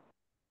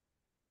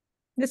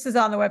 This is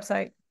on the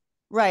website.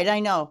 Right, I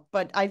know,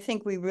 but I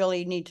think we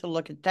really need to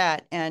look at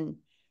that and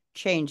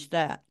change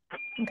that.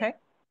 Okay.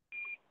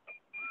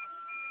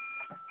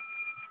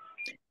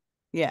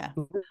 Yeah.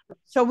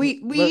 So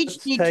we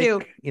each need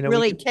to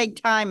really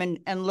take time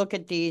and look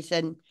at these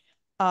and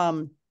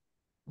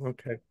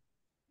okay.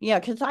 Yeah,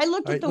 because I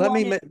looked at the let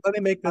one. me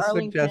make this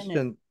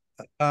suggestion.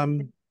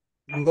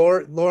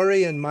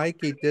 Lori and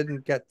Mikey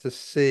didn't get to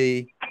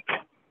see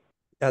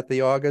at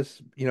the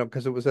August,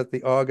 because it was at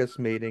the August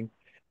meeting,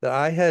 that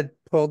I had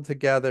pulled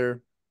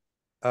together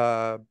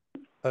an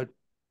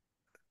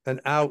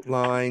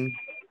outline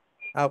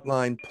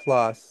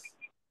plus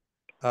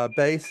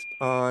based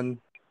on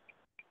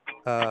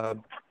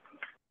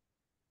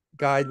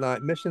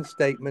mission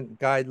statement,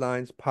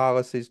 guidelines,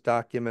 policies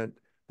document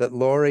that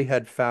Lori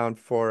had found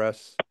for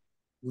us,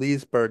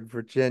 Leesburg,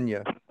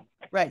 Virginia.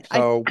 Right.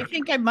 So I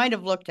think I might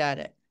have looked at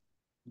it.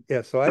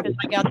 Yeah. So I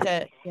got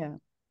that. Yeah.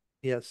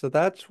 Yeah. So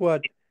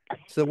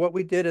what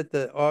we did at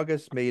the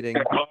August meeting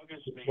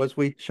was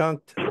we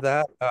chunked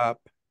that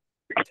up.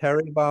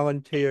 Terry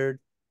volunteered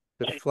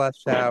to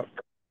flesh out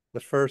the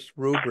first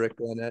rubric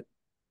in it.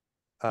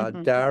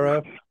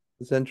 Dara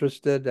was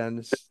interested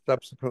and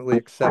subsequently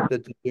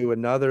accepted to do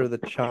another of the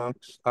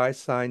chunks. I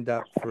signed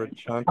up for a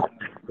chunk,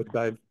 which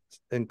I've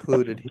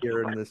included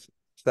here in this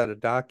set of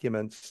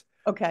documents.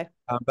 Okay.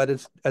 But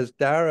as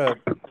Dara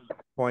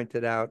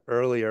pointed out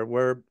earlier,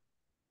 we're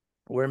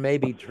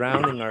maybe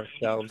drowning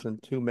ourselves in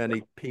too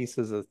many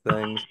pieces of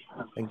things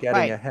and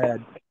getting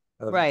ahead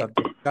of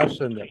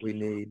discussion that we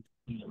need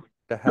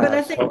to have. But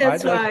I think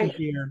that's why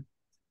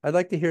I'd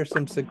like to hear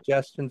some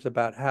suggestions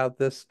about how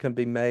this can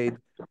be made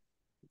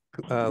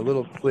a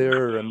little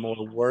clearer and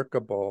more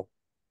workable,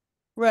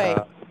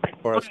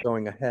 for us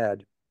going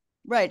ahead.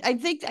 Right. I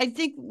think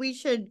we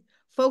should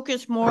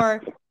focus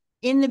more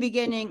in the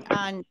beginning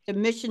on the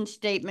mission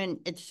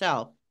statement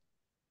itself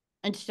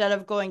instead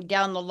of going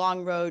down the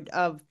long road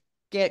of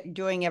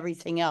doing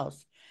everything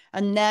else.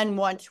 And then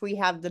once we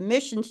have the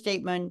mission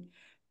statement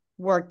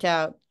worked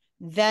out,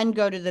 then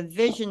go to the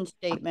vision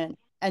statement,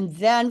 and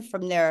then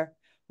from there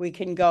we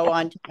can go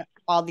on to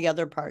all the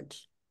other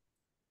parts.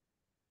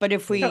 But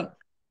if we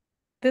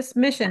this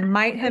mission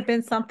might have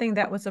been something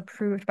that was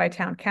approved by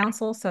town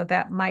council, so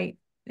that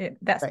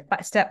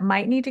step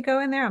might need to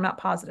go in there. I'm not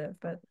positive,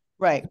 but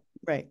right.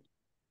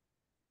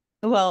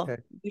 Well,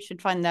 we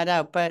should find that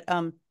out, but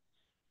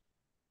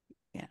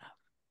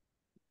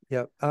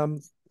yeah.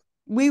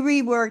 We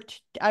reworked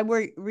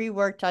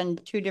on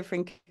two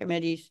different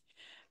committees,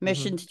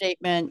 mission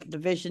statement, the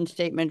vision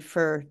statement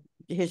for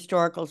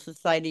historical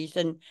societies,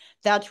 and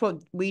that's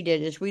what we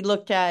did. Is we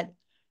looked at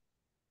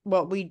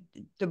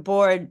the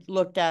board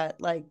looked at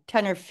like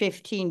 10 or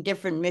 15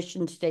 different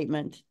mission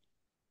statements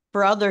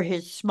for other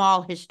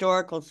small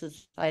historical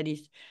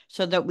societies,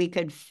 so that we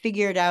could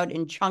figure it out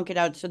and chunk it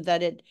out so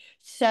that it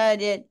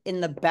said it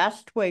in the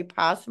best way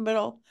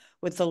possible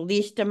with the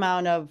least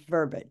amount of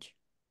verbiage.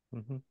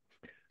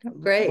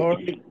 Great.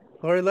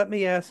 Lori, let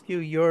me ask you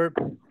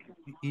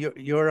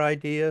your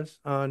ideas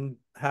on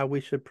how we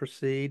should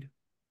proceed.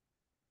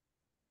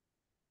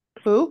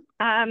 Who?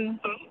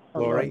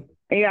 Lori.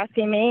 Are you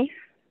asking me?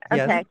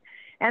 Yes. Okay.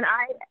 And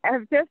I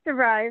have just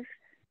arrived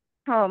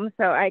home,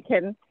 so I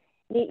can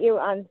meet you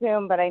on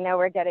Zoom, but I know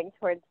we're getting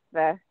towards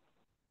the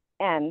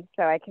end,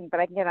 so I can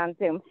get on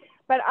Zoom.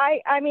 But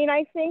I mean,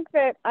 I think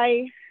that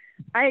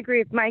I agree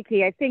with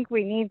Mikey. I think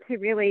we need to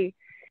really,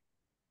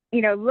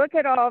 look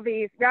at all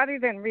these rather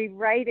than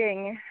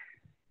rewriting,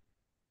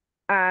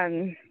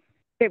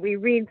 that we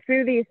read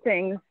through these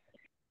things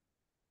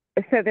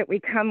so that we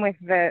come with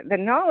the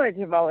knowledge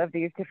of all of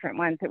these different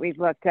ones that we've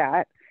looked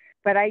at.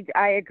 But I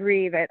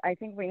agree that I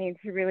think we need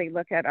to really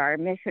look at our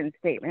mission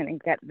statement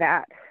and get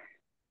that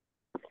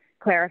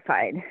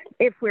clarified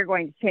if we're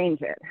going to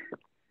change it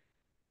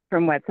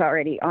from what's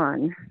already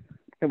on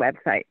the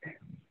website.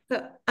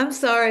 I'm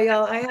sorry,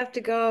 y'all. I have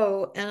to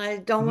go, and I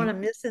don't want to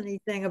Mm-hmm. miss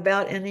anything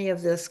about any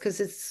of this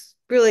because it's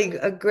really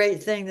a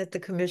great thing that the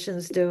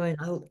commission's doing.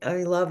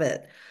 I love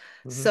it.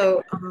 Mm-hmm.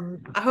 So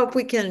I hope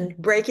we can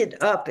break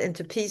it up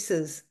into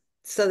pieces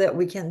so that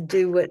we can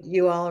do what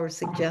you all are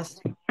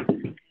suggesting.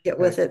 Get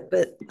with Okay. it,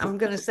 but I'm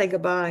going to say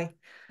goodbye.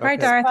 All right,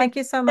 Okay. Dara, thank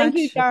you so Thank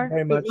you, much. Thank you Dar.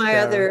 very Meet much, my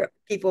Dara. other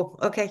people.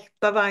 Okay,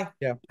 bye-bye.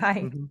 Yeah.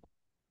 Bye. Mhm.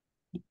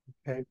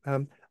 Okay.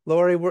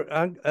 Lori,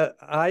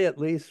 I at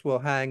least will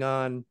hang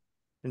on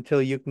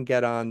until you can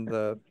get on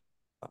the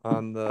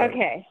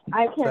Okay,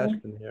 I can.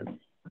 session here.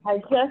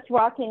 I'm just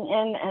walking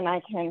in, and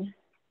I can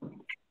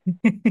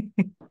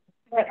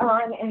get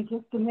on in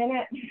just a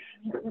minute.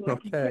 Put my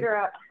Okay. computer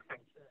up.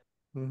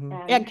 Mm-hmm.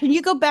 And Yeah, can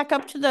you go back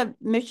up to the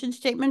mission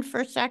statement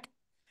for a sec?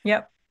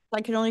 Yep.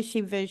 I can only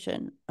see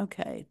vision.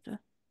 Okay.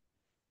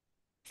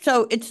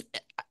 So it's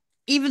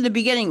even the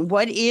beginning.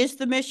 What is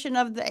the mission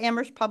of the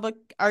Amherst Public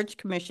Arts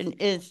Commission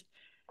is,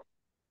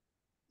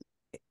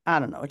 I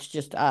don't know, it's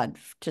just odd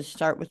to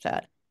start with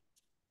that.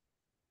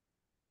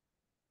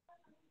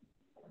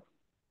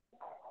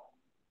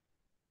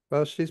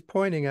 Well, she's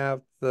pointing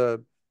out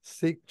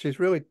she's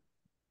really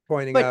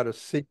pointing But out a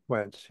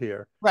sequence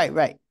here. right.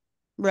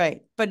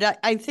 But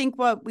I think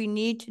what we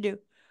need to do,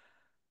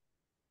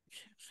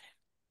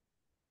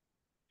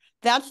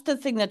 that's the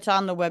thing that's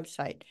on the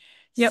website.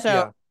 Yep.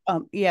 So, Yeah.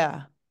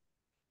 yeah,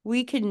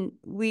 we can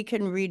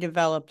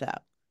redevelop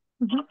that.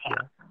 Yeah.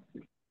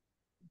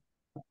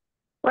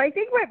 well, I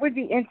think what would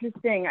be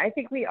interesting, I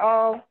think we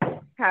all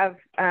have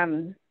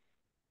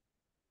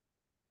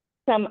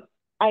some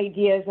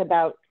ideas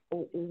about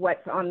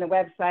what's on the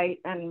website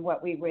and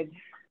what we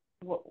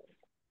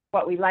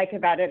like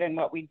about it and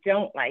what we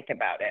don't like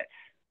about it.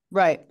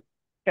 Right.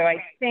 So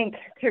I think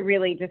to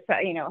really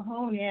decide,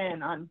 hone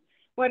in on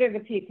what are the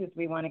pieces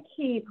we want to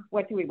keep,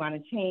 what do we want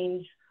to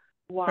change,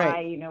 why,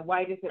 Right.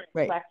 Why does it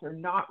Right. reflect or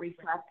not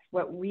reflect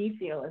what we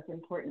feel is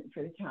important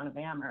for the town of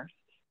Amherst.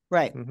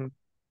 Right. Mm-hmm.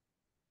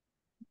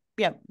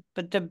 Yeah.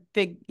 But the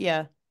big,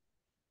 yeah.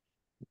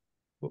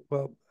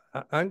 Well,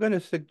 I'm going to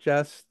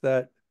suggest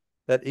that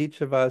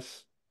each of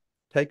us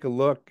take a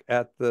look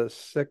at the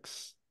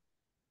 6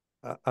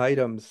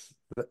 items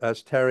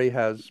as Terry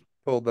has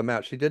pulled them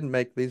out. She didn't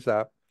make these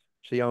up.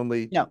 She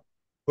only No.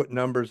 put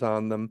numbers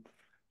on them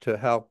to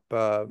help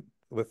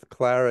with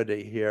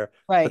clarity here.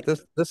 Right. But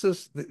this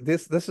is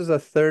a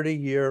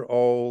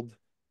 30-year-old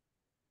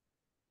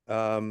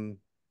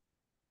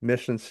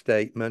mission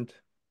statement.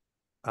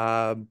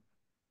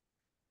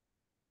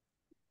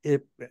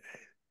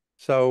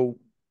 So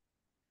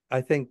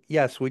I think,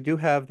 yes, we do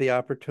have the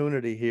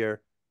opportunity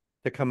here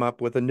to come up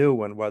with a new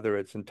one, whether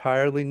it's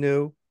entirely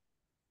new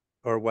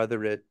or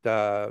whether it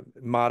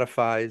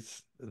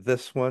modifies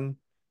this one.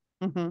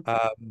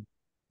 Mm-hmm.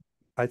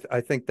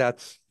 I think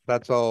that's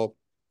all.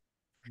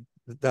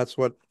 That's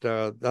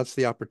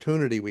the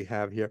opportunity we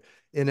have here.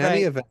 In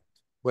any Right. event,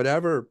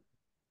 whatever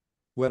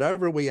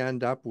we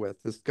end up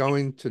with is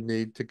going to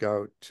need to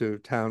go to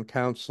town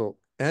council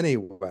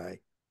anyway.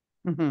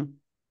 Mm-hmm.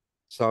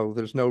 So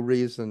there's no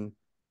reason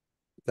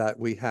that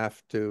we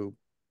have to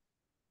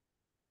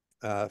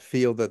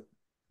feel that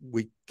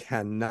we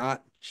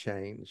cannot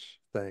change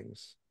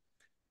things.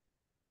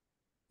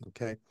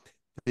 Okay.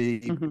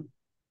 Mm-hmm.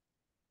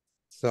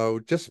 So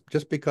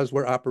just because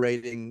we're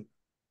operating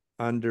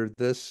under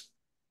this,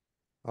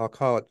 I'll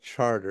call it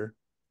charter,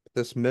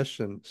 this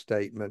mission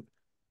statement,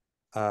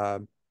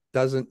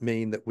 doesn't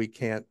mean that we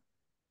can't,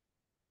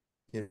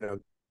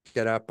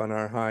 get up on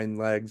our hind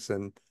legs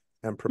and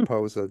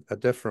propose a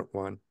different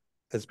one,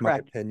 is my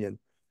Correct. opinion.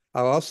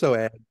 I'll also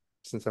add,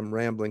 since I'm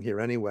rambling here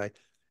anyway,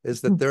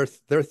 is that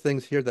there are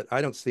things here that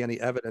I don't see any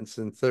evidence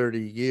in 30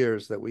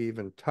 years that we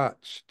even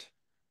touched,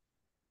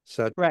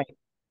 such Right.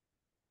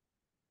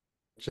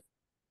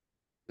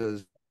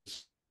 as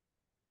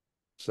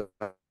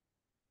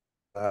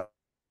uh,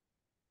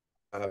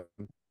 uh,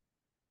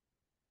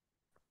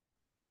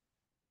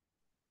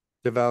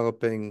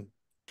 developing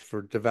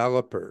for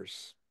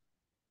developers.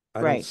 I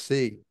don't Right.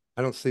 see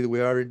that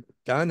we already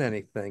done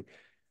anything.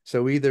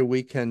 So either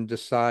we can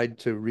decide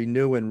to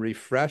renew and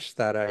refresh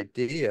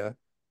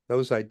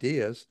those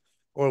ideas,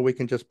 or we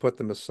can just put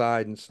them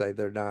aside and say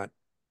they're not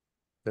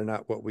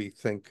what we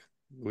think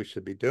we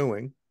should be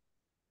doing.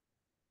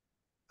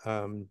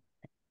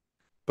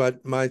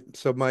 But my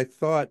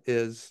thought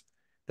is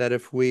that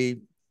if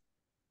we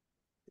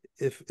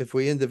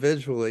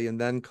individually and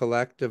then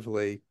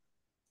collectively,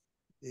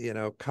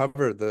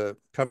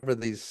 cover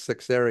these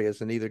 6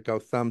 areas and either go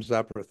thumbs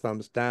up or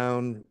thumbs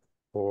down,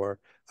 or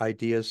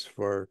ideas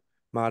for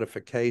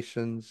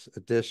modifications,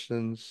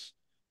 additions,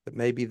 that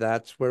maybe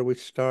that's where we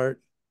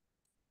start.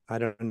 I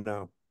don't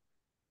know.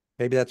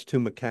 Maybe that's too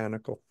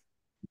mechanical.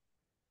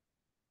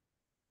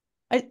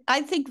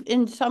 I think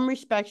in some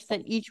respects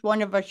that each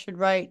one of us should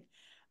write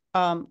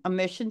a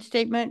mission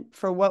statement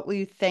for what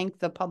we think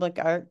the Public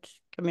Arts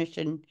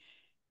Commission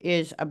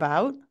is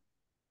about.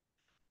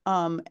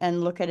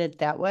 And look at it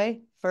that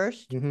way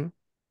first. Mm-hmm.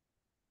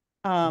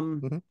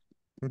 Um,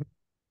 Mm-hmm.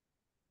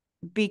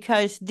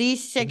 because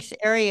these 6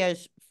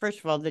 areas, first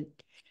of all, the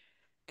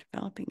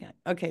developing it.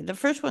 Okay, the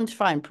first one's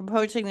fine.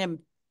 Proposing them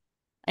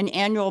an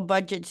annual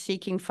budget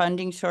seeking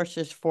funding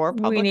sources for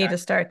public We need to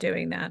arts. start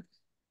doing that.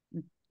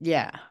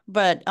 Yeah,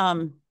 but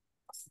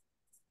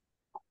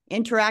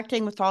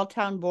interacting with all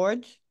town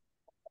boards,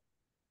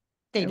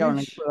 they I don't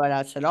wish. include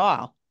us at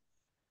all.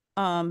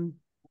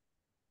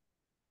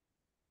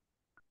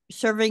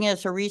 Serving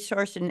as a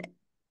resource in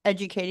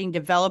educating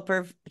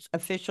developer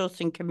officials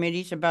and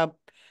committees about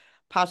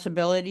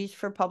possibilities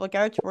for public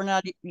arts. We're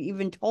not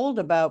even told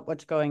about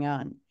what's going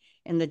on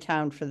in the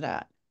town for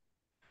that.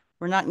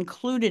 We're not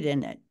included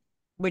in it,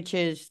 which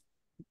is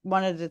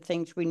one of the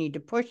things we need to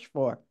push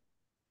for.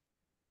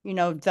 You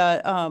know,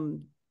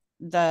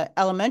 the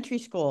elementary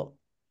school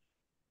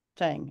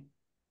thing.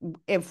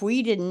 If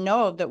we didn't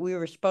know that we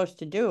were supposed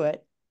to do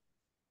it,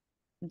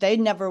 they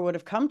never would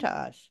have come to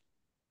us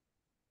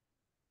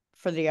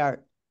for the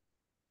art.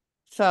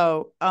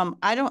 So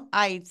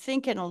I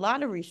think in a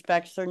lot of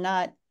respects, they're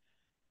not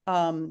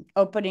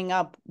opening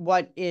up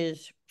what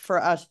is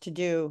for us to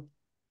do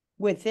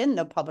within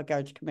the Public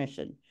Arts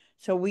Commission.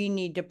 So we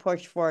need to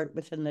push for it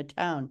within the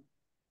town.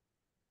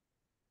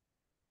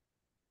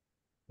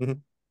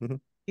 Mm-hmm. Mm-hmm.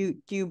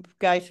 Do you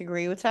guys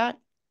agree with that?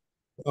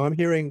 Oh, I'm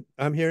hearing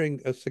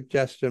a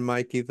suggestion,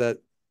 Mikey, that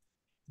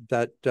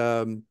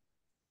the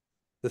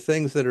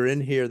things that are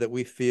in here that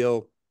we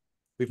feel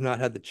we've not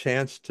had the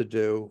chance to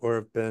do or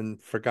have been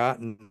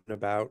forgotten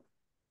about,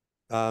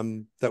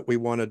 that we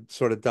want to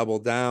sort of double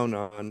down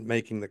on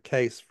making the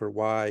case for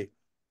why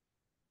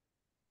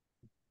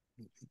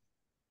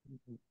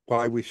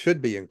we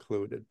should be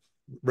included,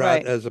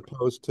 Right. as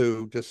opposed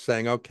to just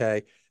saying,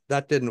 okay,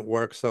 that didn't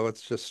work, so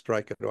let's just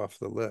strike it off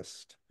the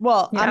list.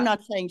 Well, Yeah. I'm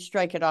not saying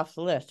strike it off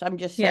the list. I'm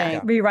just Yeah,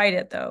 saying rewrite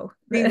it though.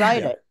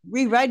 rewrite Yeah. it.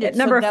 Rewrite it so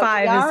Number that we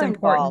 5 are is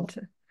important, involved.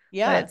 but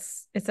Yeah,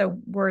 it's a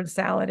word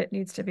salad. It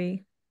needs to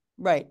be.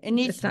 right. It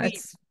needs It's to not. be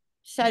It's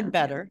said yeah.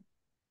 better.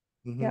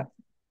 Mhm. Yep.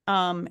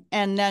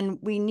 And then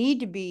we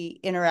need to be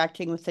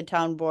interacting with the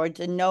town boards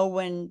and know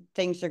when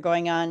things are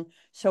going on,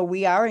 so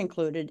we are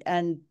included,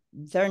 and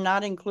they're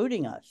not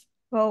including us.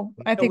 Well,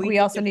 I So think we we need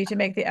also to- need to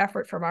make the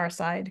effort from our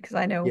side because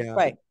I know. Yeah.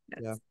 Right.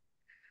 Yeah.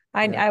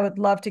 I would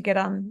love to get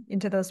on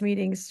into those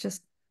meetings.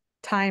 Just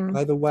time.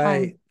 By the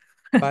way,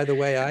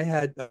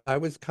 I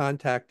was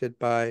contacted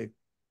by,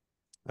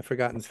 I've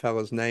forgotten the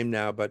fellow's name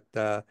now, but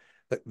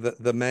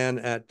the man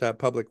at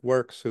Public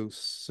Works who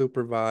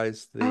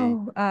supervised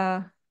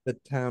the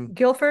town.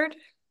 Guilford?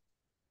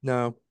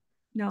 No,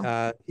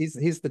 No.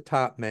 he's the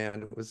top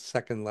man. It was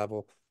second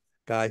level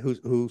guy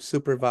who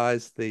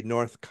supervised the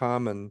North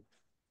Common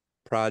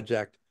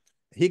project.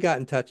 He got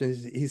in touch and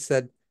he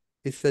said,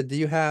 do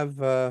you have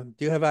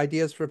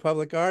ideas for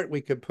public art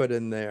we could put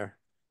in there?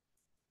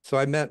 So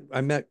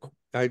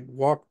I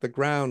walked the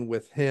ground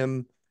with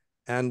him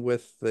and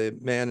with the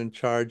man in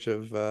charge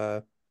of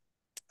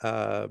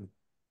uh,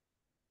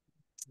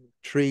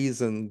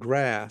 trees and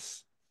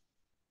grass,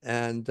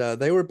 and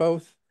they were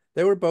both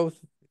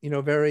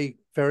very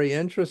very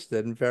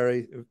interested and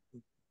very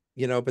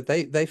but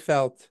they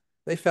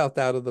felt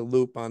out of the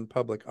loop on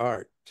public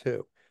art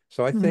too.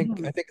 So I think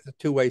Mhm. it's a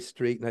two-way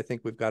street, and I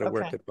think we've got to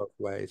work Okay. it both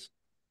ways.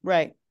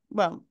 Right.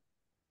 Well,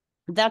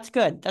 that's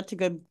good. That's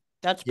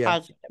Yeah.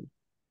 positive.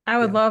 I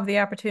would Yeah. love the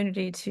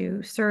opportunity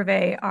to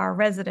survey our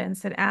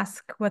residents and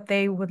ask what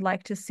they would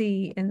like to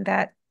see in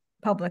that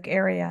public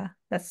area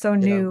that's so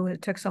new.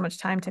 It took so much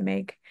time to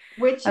make.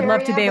 Which I'd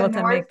love to be area? able The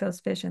to north? make those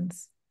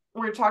visions.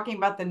 We're talking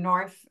about the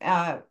north,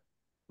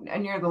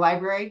 near the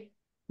library.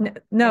 No,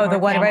 the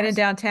North one right in Amherst?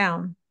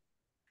 downtown.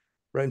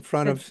 Right in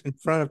front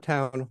of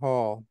town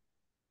hall.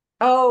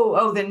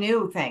 Oh, the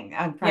new thing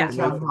in front Yeah. of The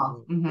new town thing,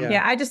 hall. yeah. Mhm.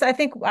 Yeah, I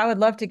think I would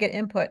love to get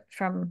input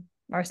from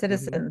our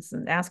citizens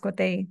and ask what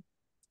they'd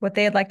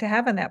like to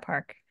have in that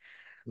park.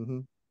 Mm-hmm.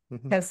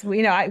 Mm-hmm. Because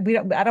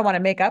I don't want to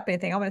make up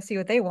anything. I want to see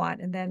what they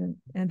want and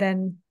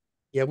then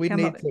Yeah, we come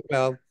need up- to,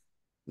 well,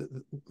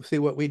 see,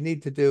 what we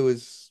need to do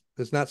is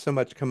not so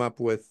much come up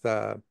with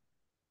the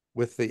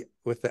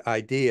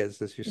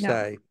ideas, as you No,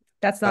 say,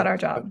 that's not our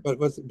job. but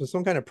with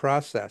some kind of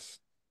process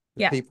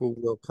that Yeah. people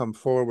will come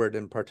forward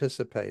and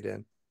participate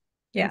in.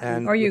 Yeah,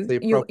 And or with the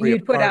you'd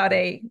appropriate put out partner.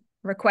 a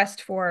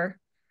request for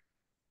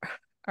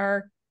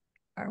our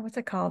what's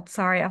it called?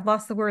 Sorry, I've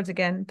lost the words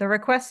again. The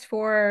request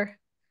for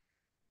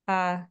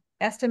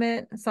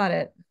estimate. That's not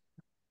it.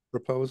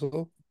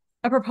 Proposal.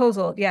 A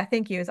proposal. Yeah,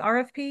 thank you. Is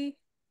RFP? Is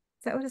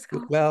that what it's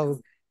called? Well,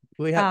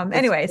 we have to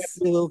anyways,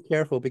 be a little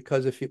careful,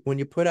 because when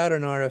you put out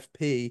an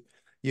RFP,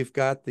 you've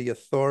got the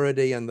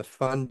authority and the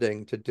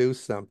funding to do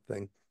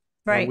something.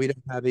 Right. we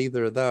don't have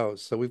either of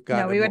those, so we've got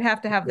No, we would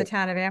have to have the multiple-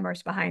 town of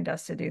Amherst behind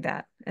us to do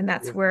that. And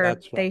that's Yeah, where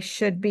that's they right.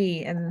 should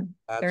be, and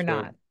they're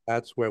not.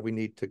 That's where we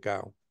need to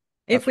go.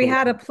 If That's we where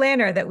had a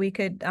planner that we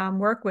could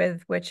work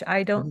with, which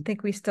I don't Mhm.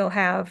 think we still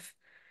have,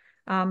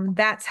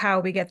 that's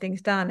how we get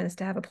things done, is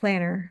to have a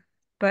planner.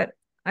 But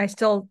I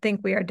still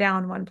think we are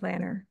down one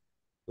planner.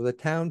 Well, the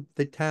town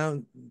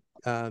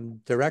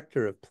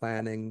director of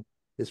planning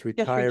is Just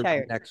retiring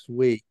retired. next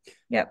week.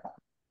 Yep,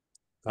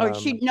 Oh,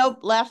 nope,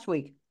 last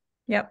week.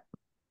 yep.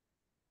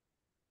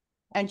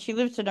 And she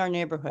lives in our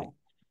neighborhood.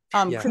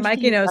 Yeah. Christine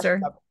Mikey knows her.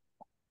 Westbrook.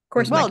 Of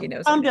course, Mhm. Well, Mikey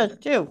knows Tom her. does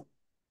too.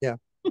 Yeah,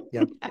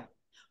 yeah.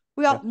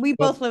 We Yeah. we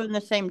Well, both live in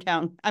the same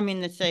town. I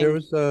mean, the there same.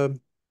 was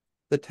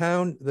the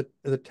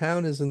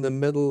town is in the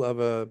middle of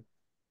a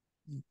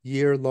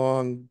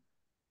year-long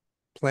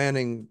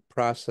planning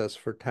process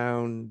for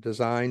town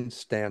design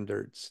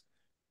standards.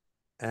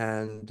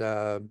 And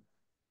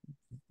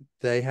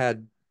they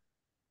had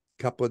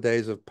a couple of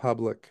days of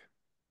public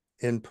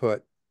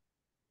input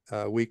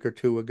a week or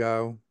two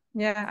ago.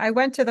 Yeah, I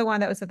went to the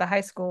one that was at the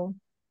high school.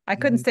 I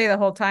couldn't Mhm. stay the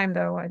whole time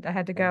though. I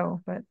had to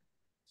go, but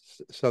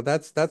So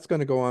that's going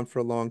to go on for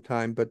a long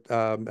time, but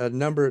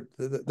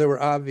there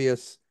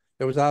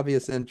was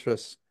obvious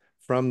interest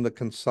from the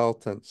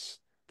consultants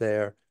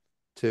there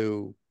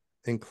to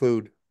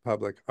include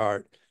public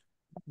art.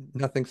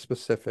 Nothing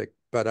specific,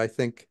 but I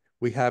think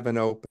we have an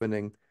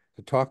opening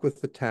to talk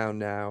with the town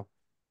now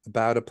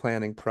about a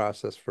planning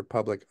process for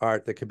public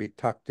art that could be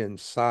tucked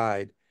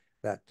inside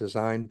that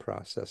design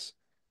process.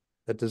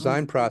 The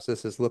design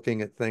process is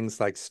looking at things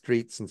like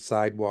streets and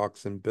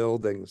sidewalks and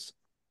buildings.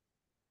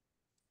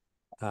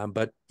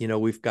 But,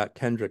 we've got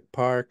Kendrick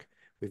Park,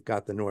 we've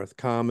got the North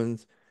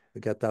Commons,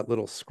 we got that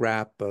little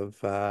scrap of,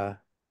 right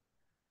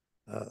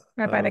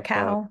by the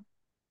cow.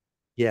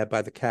 yeah,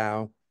 by the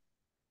cow,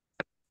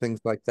 things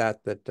like that,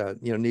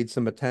 need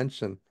some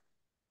attention.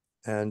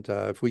 And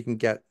if we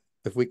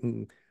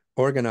can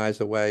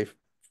organize a way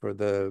for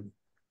the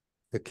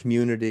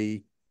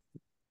community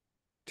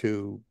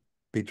to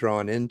be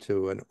drawn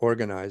into an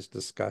organized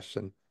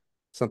discussion,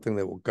 something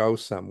that will go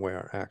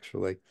somewhere,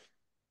 actually,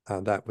 I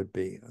think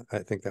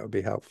that would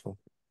be helpful.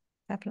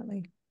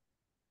 Definitely.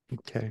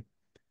 Okay.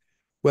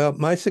 Well,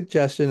 my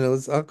suggestion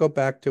is I'll go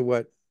back to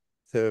what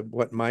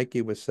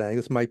Mikey was saying.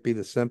 This might be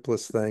the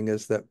simplest thing,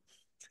 is that,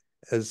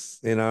 as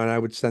you know, and I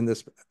would send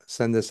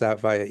this out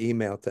via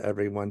email to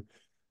everyone,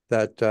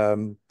 that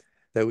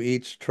we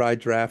each try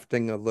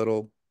drafting a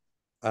little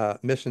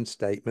mission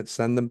statement,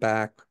 send them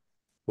back.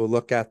 We'll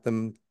look at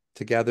them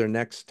together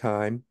next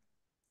time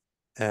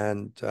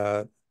and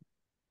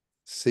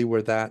see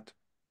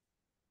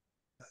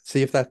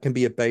if that can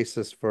be a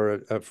basis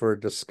for a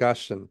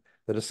discussion.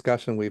 The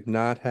discussion we've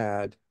not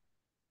had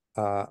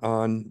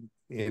on,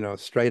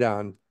 straight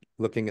on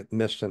looking at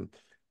mission,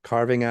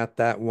 carving out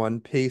that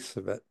one piece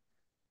of it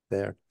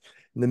there.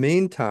 In the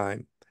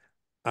meantime,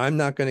 I'm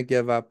not going to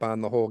give up on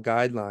the whole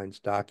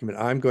guidelines document.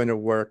 I'm going to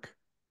work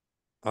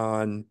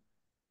on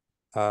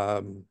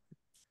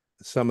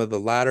some of the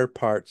latter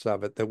parts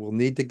of it that we'll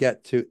need to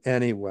get to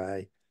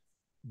anyway,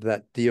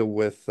 that deal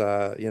with,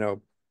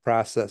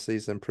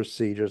 processes and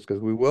procedures,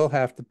 because we will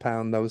have to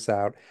pound those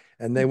out,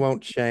 and they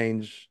won't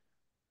change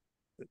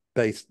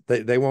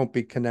they won't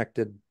be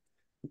connected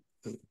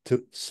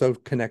to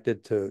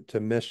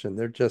mission.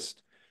 They're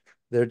just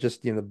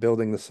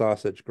building the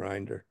sausage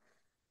grinder.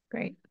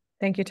 Great.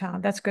 Thank you,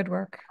 Tom. That's good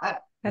work.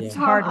 That's Yeah.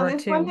 Tom, hard on work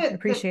this too. one,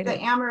 Appreciate the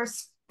it.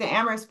 Amherst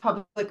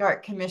Public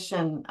Art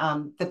Commission,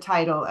 the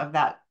title of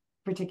that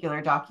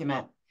particular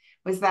document,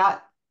 is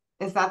that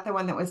the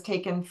one that was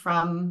taken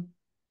from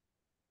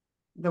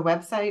the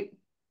website?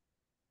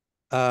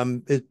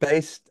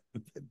 It's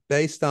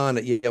based on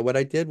it. Yeah, what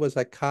I did was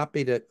I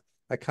copied it.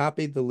 I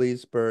copied the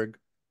Leesburg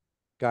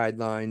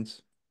guidelines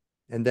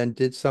and then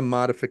did some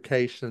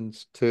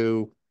modifications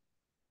to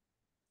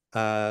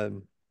it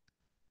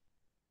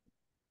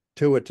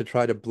to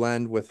try to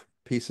blend with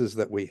pieces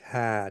that we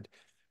had.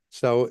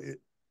 So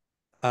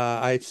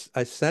I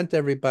sent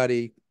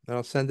everybody, and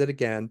I'll send it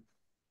again,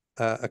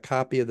 a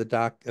copy of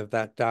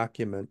that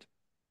document.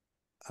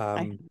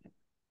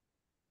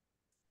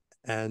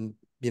 And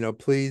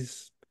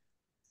please,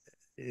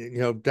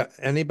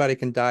 anybody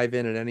can dive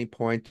in at any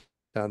point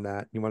on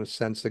that. You want to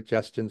send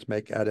suggestions,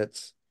 make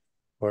edits,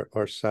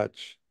 or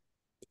such.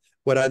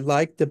 What I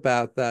liked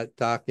about that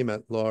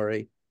document,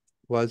 Lori,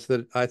 was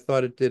that I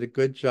thought it did a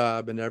good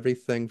job in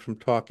everything from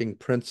talking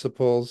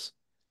principles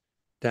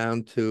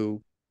down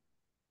to,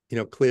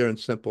 clear and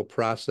simple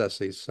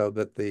processes, so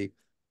that the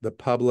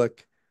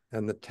public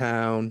and the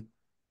town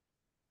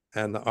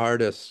and the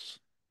artists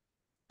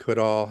could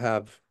all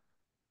have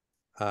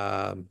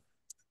a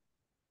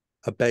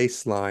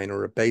baseline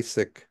or a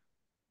basic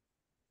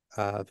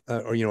or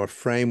a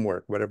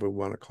framework, whatever we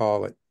want to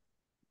call it,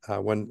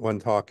 when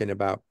talking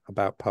about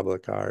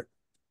public art.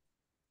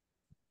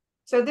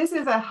 So this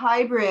is a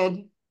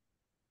hybrid,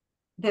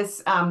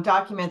 this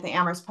document, the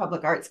Amherst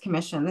Public Arts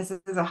Commission, this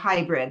is a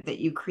hybrid that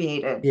you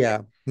created.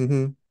 Yeah.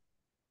 Mm-hmm.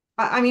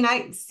 I mean,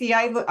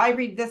 I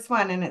read this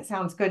one and it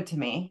sounds good to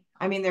me.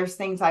 I mean, there's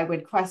things I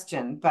would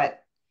question,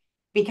 but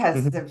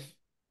because Mhm. of,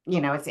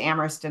 it's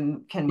Amherst,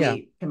 and can Yeah,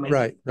 we,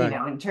 right,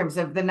 right. in terms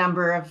of the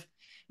number of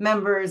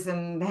members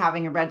and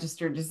having a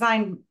registered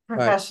design Right.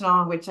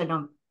 professional, which I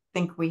don't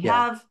think we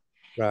Yeah. have.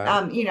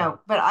 Right.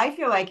 But I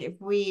feel like if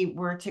we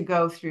were to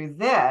go through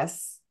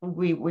this,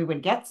 we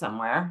would get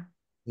somewhere.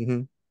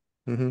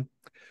 Mm-hmm. Mm-hmm.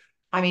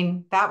 I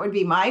mean, that would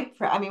be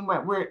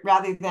we're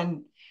rather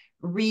than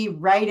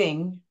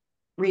rewriting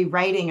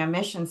a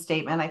mission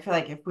statement. I feel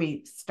like if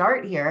we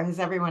start here, has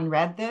everyone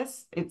read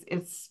this?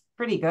 It's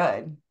pretty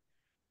good.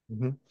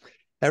 Mm-hmm.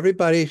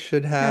 Everybody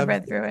should I've have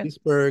read the through it.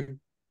 Gettysburg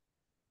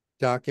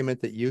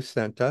document that you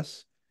sent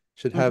us,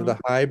 should have the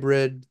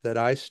hybrid that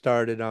I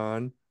started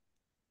on.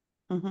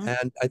 Mhm.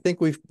 And I think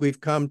we've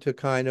come to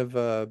kind of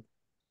a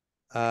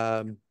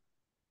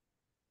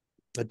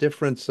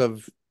difference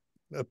of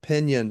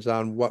opinions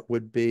on what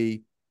would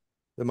be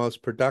the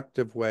most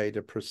productive way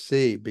to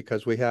proceed,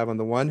 because we have on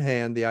the one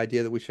hand the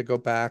idea that we should go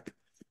back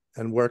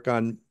and work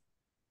on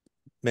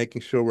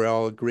making sure we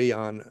all agree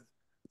on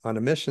a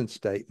mission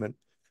statement.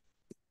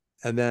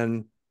 And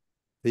then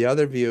the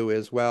other view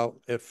is, well,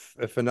 if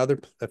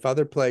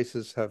other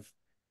places have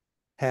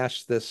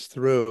hashed this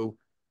through,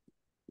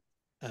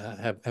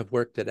 have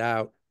worked it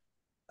out,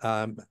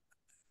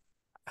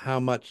 how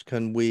much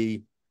can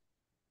we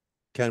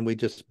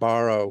just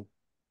borrow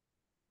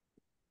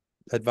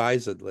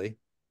advisedly,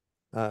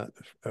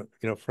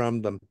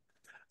 from them?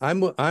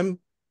 I'm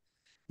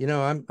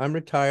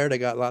retired. I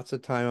got lots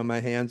of time on my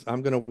hands.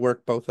 I'm going to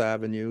work both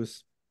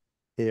avenues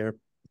here.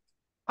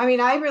 I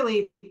mean, I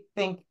really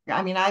think,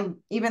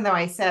 even though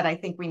I said I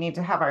think we need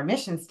to have our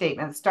mission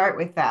statement start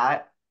with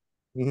that,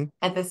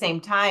 at the same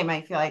time,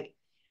 I feel like,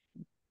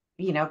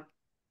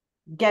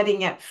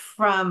 getting it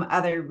from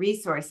other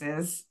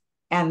resources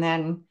and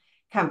then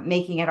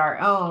making it our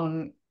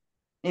own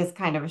is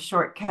kind of a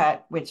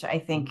shortcut, which I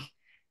think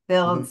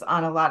builds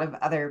on a lot of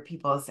other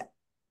people's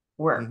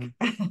work.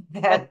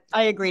 I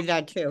agree with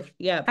that too.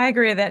 Yeah. I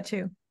agree with that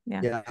too.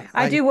 Yeah. Yeah,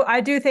 I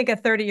do think a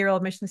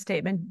 30-year-old mission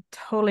statement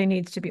totally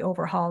needs to be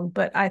overhauled,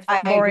 but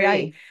Lori,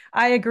 agree.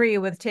 I agree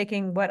with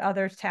taking what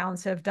other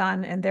towns have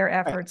done and their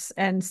efforts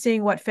and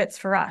seeing what fits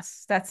for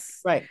us.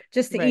 That's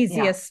just the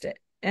easiest. Yeah.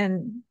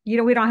 And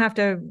we don't have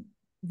to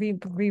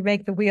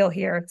remake the wheel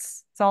here.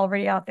 It's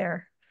already out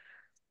there.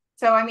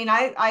 So I mean,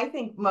 I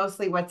think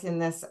mostly what's in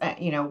this,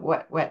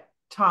 what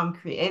Tom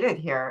created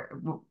here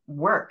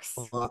works.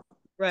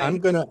 Right. I'm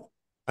gonna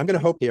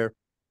hope here.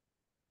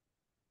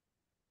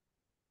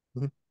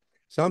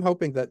 So I'm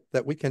hoping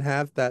that we can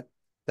have that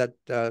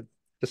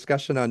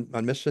discussion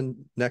on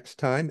mission next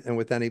time, and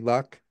with any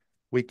luck,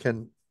 we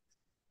can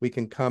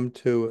come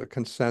to a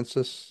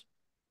consensus.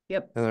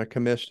 Yep. In our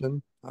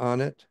commission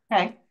on it.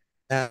 Okay.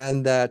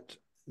 And that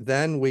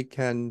then we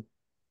can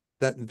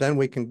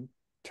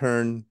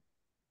turn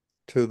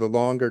to the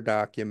longer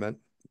document,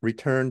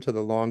 return to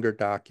the longer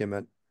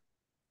document,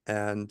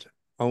 and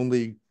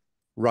only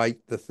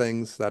write the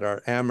things that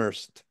are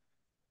Amherst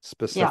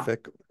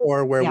specific,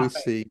 or where we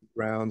see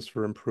grounds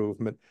for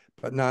improvement,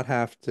 but not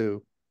have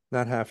to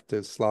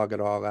slog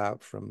it all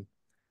out from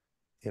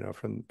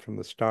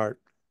the start.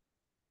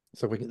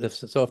 So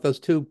if those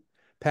two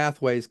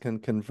pathways can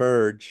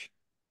converge,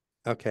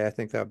 okay, I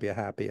think that would be a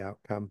happy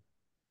outcome.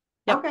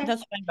 Yep, okay.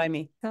 That's fine by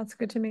me. Sounds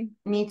good to me.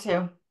 Me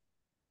too.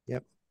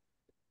 Yep.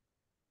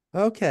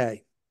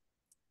 Okay.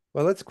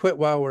 Well, let's quit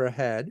while we're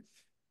ahead.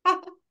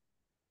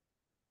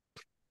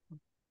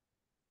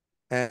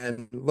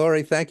 And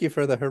Lori, thank you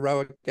for the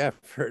heroic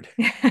effort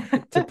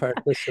to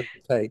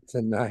participate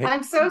tonight.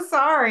 I'm so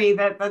sorry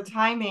that the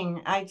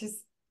timing,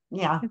 it's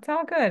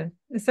all good.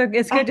 So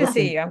it's good to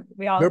see you.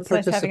 Your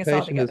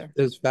participation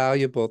is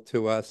valuable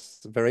to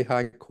us, very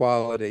high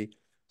quality.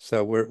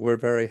 So we're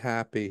very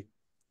happy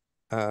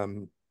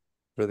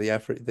for the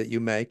effort that you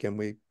make, and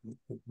we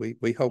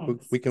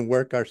hope we can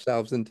work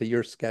ourselves into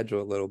your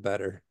schedule a little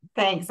better.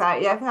 Thanks.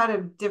 I've had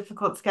a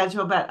difficult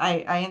schedule, but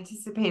I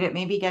anticipate it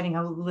maybe getting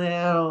a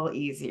little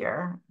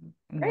easier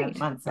in the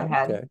months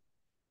ahead. Okay.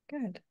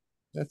 Good.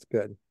 That's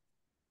good.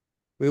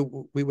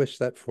 We wish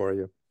that for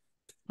you.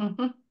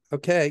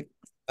 Okay.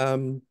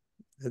 Do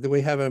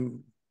we have a?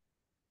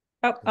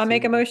 Oh, I'll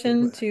make a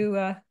motion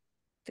to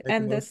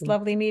end this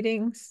lovely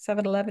meeting,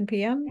 7:11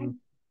 p.m.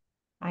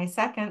 I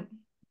second.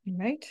 All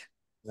right.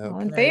 Okay. All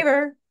in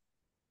favor?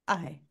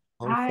 Aye.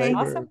 All in favor.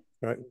 Awesome.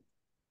 All right.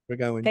 We're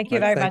going. Thank you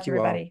very much,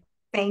 everybody.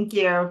 Thank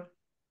you.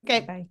 Okay.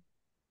 Bye.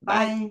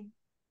 Bye.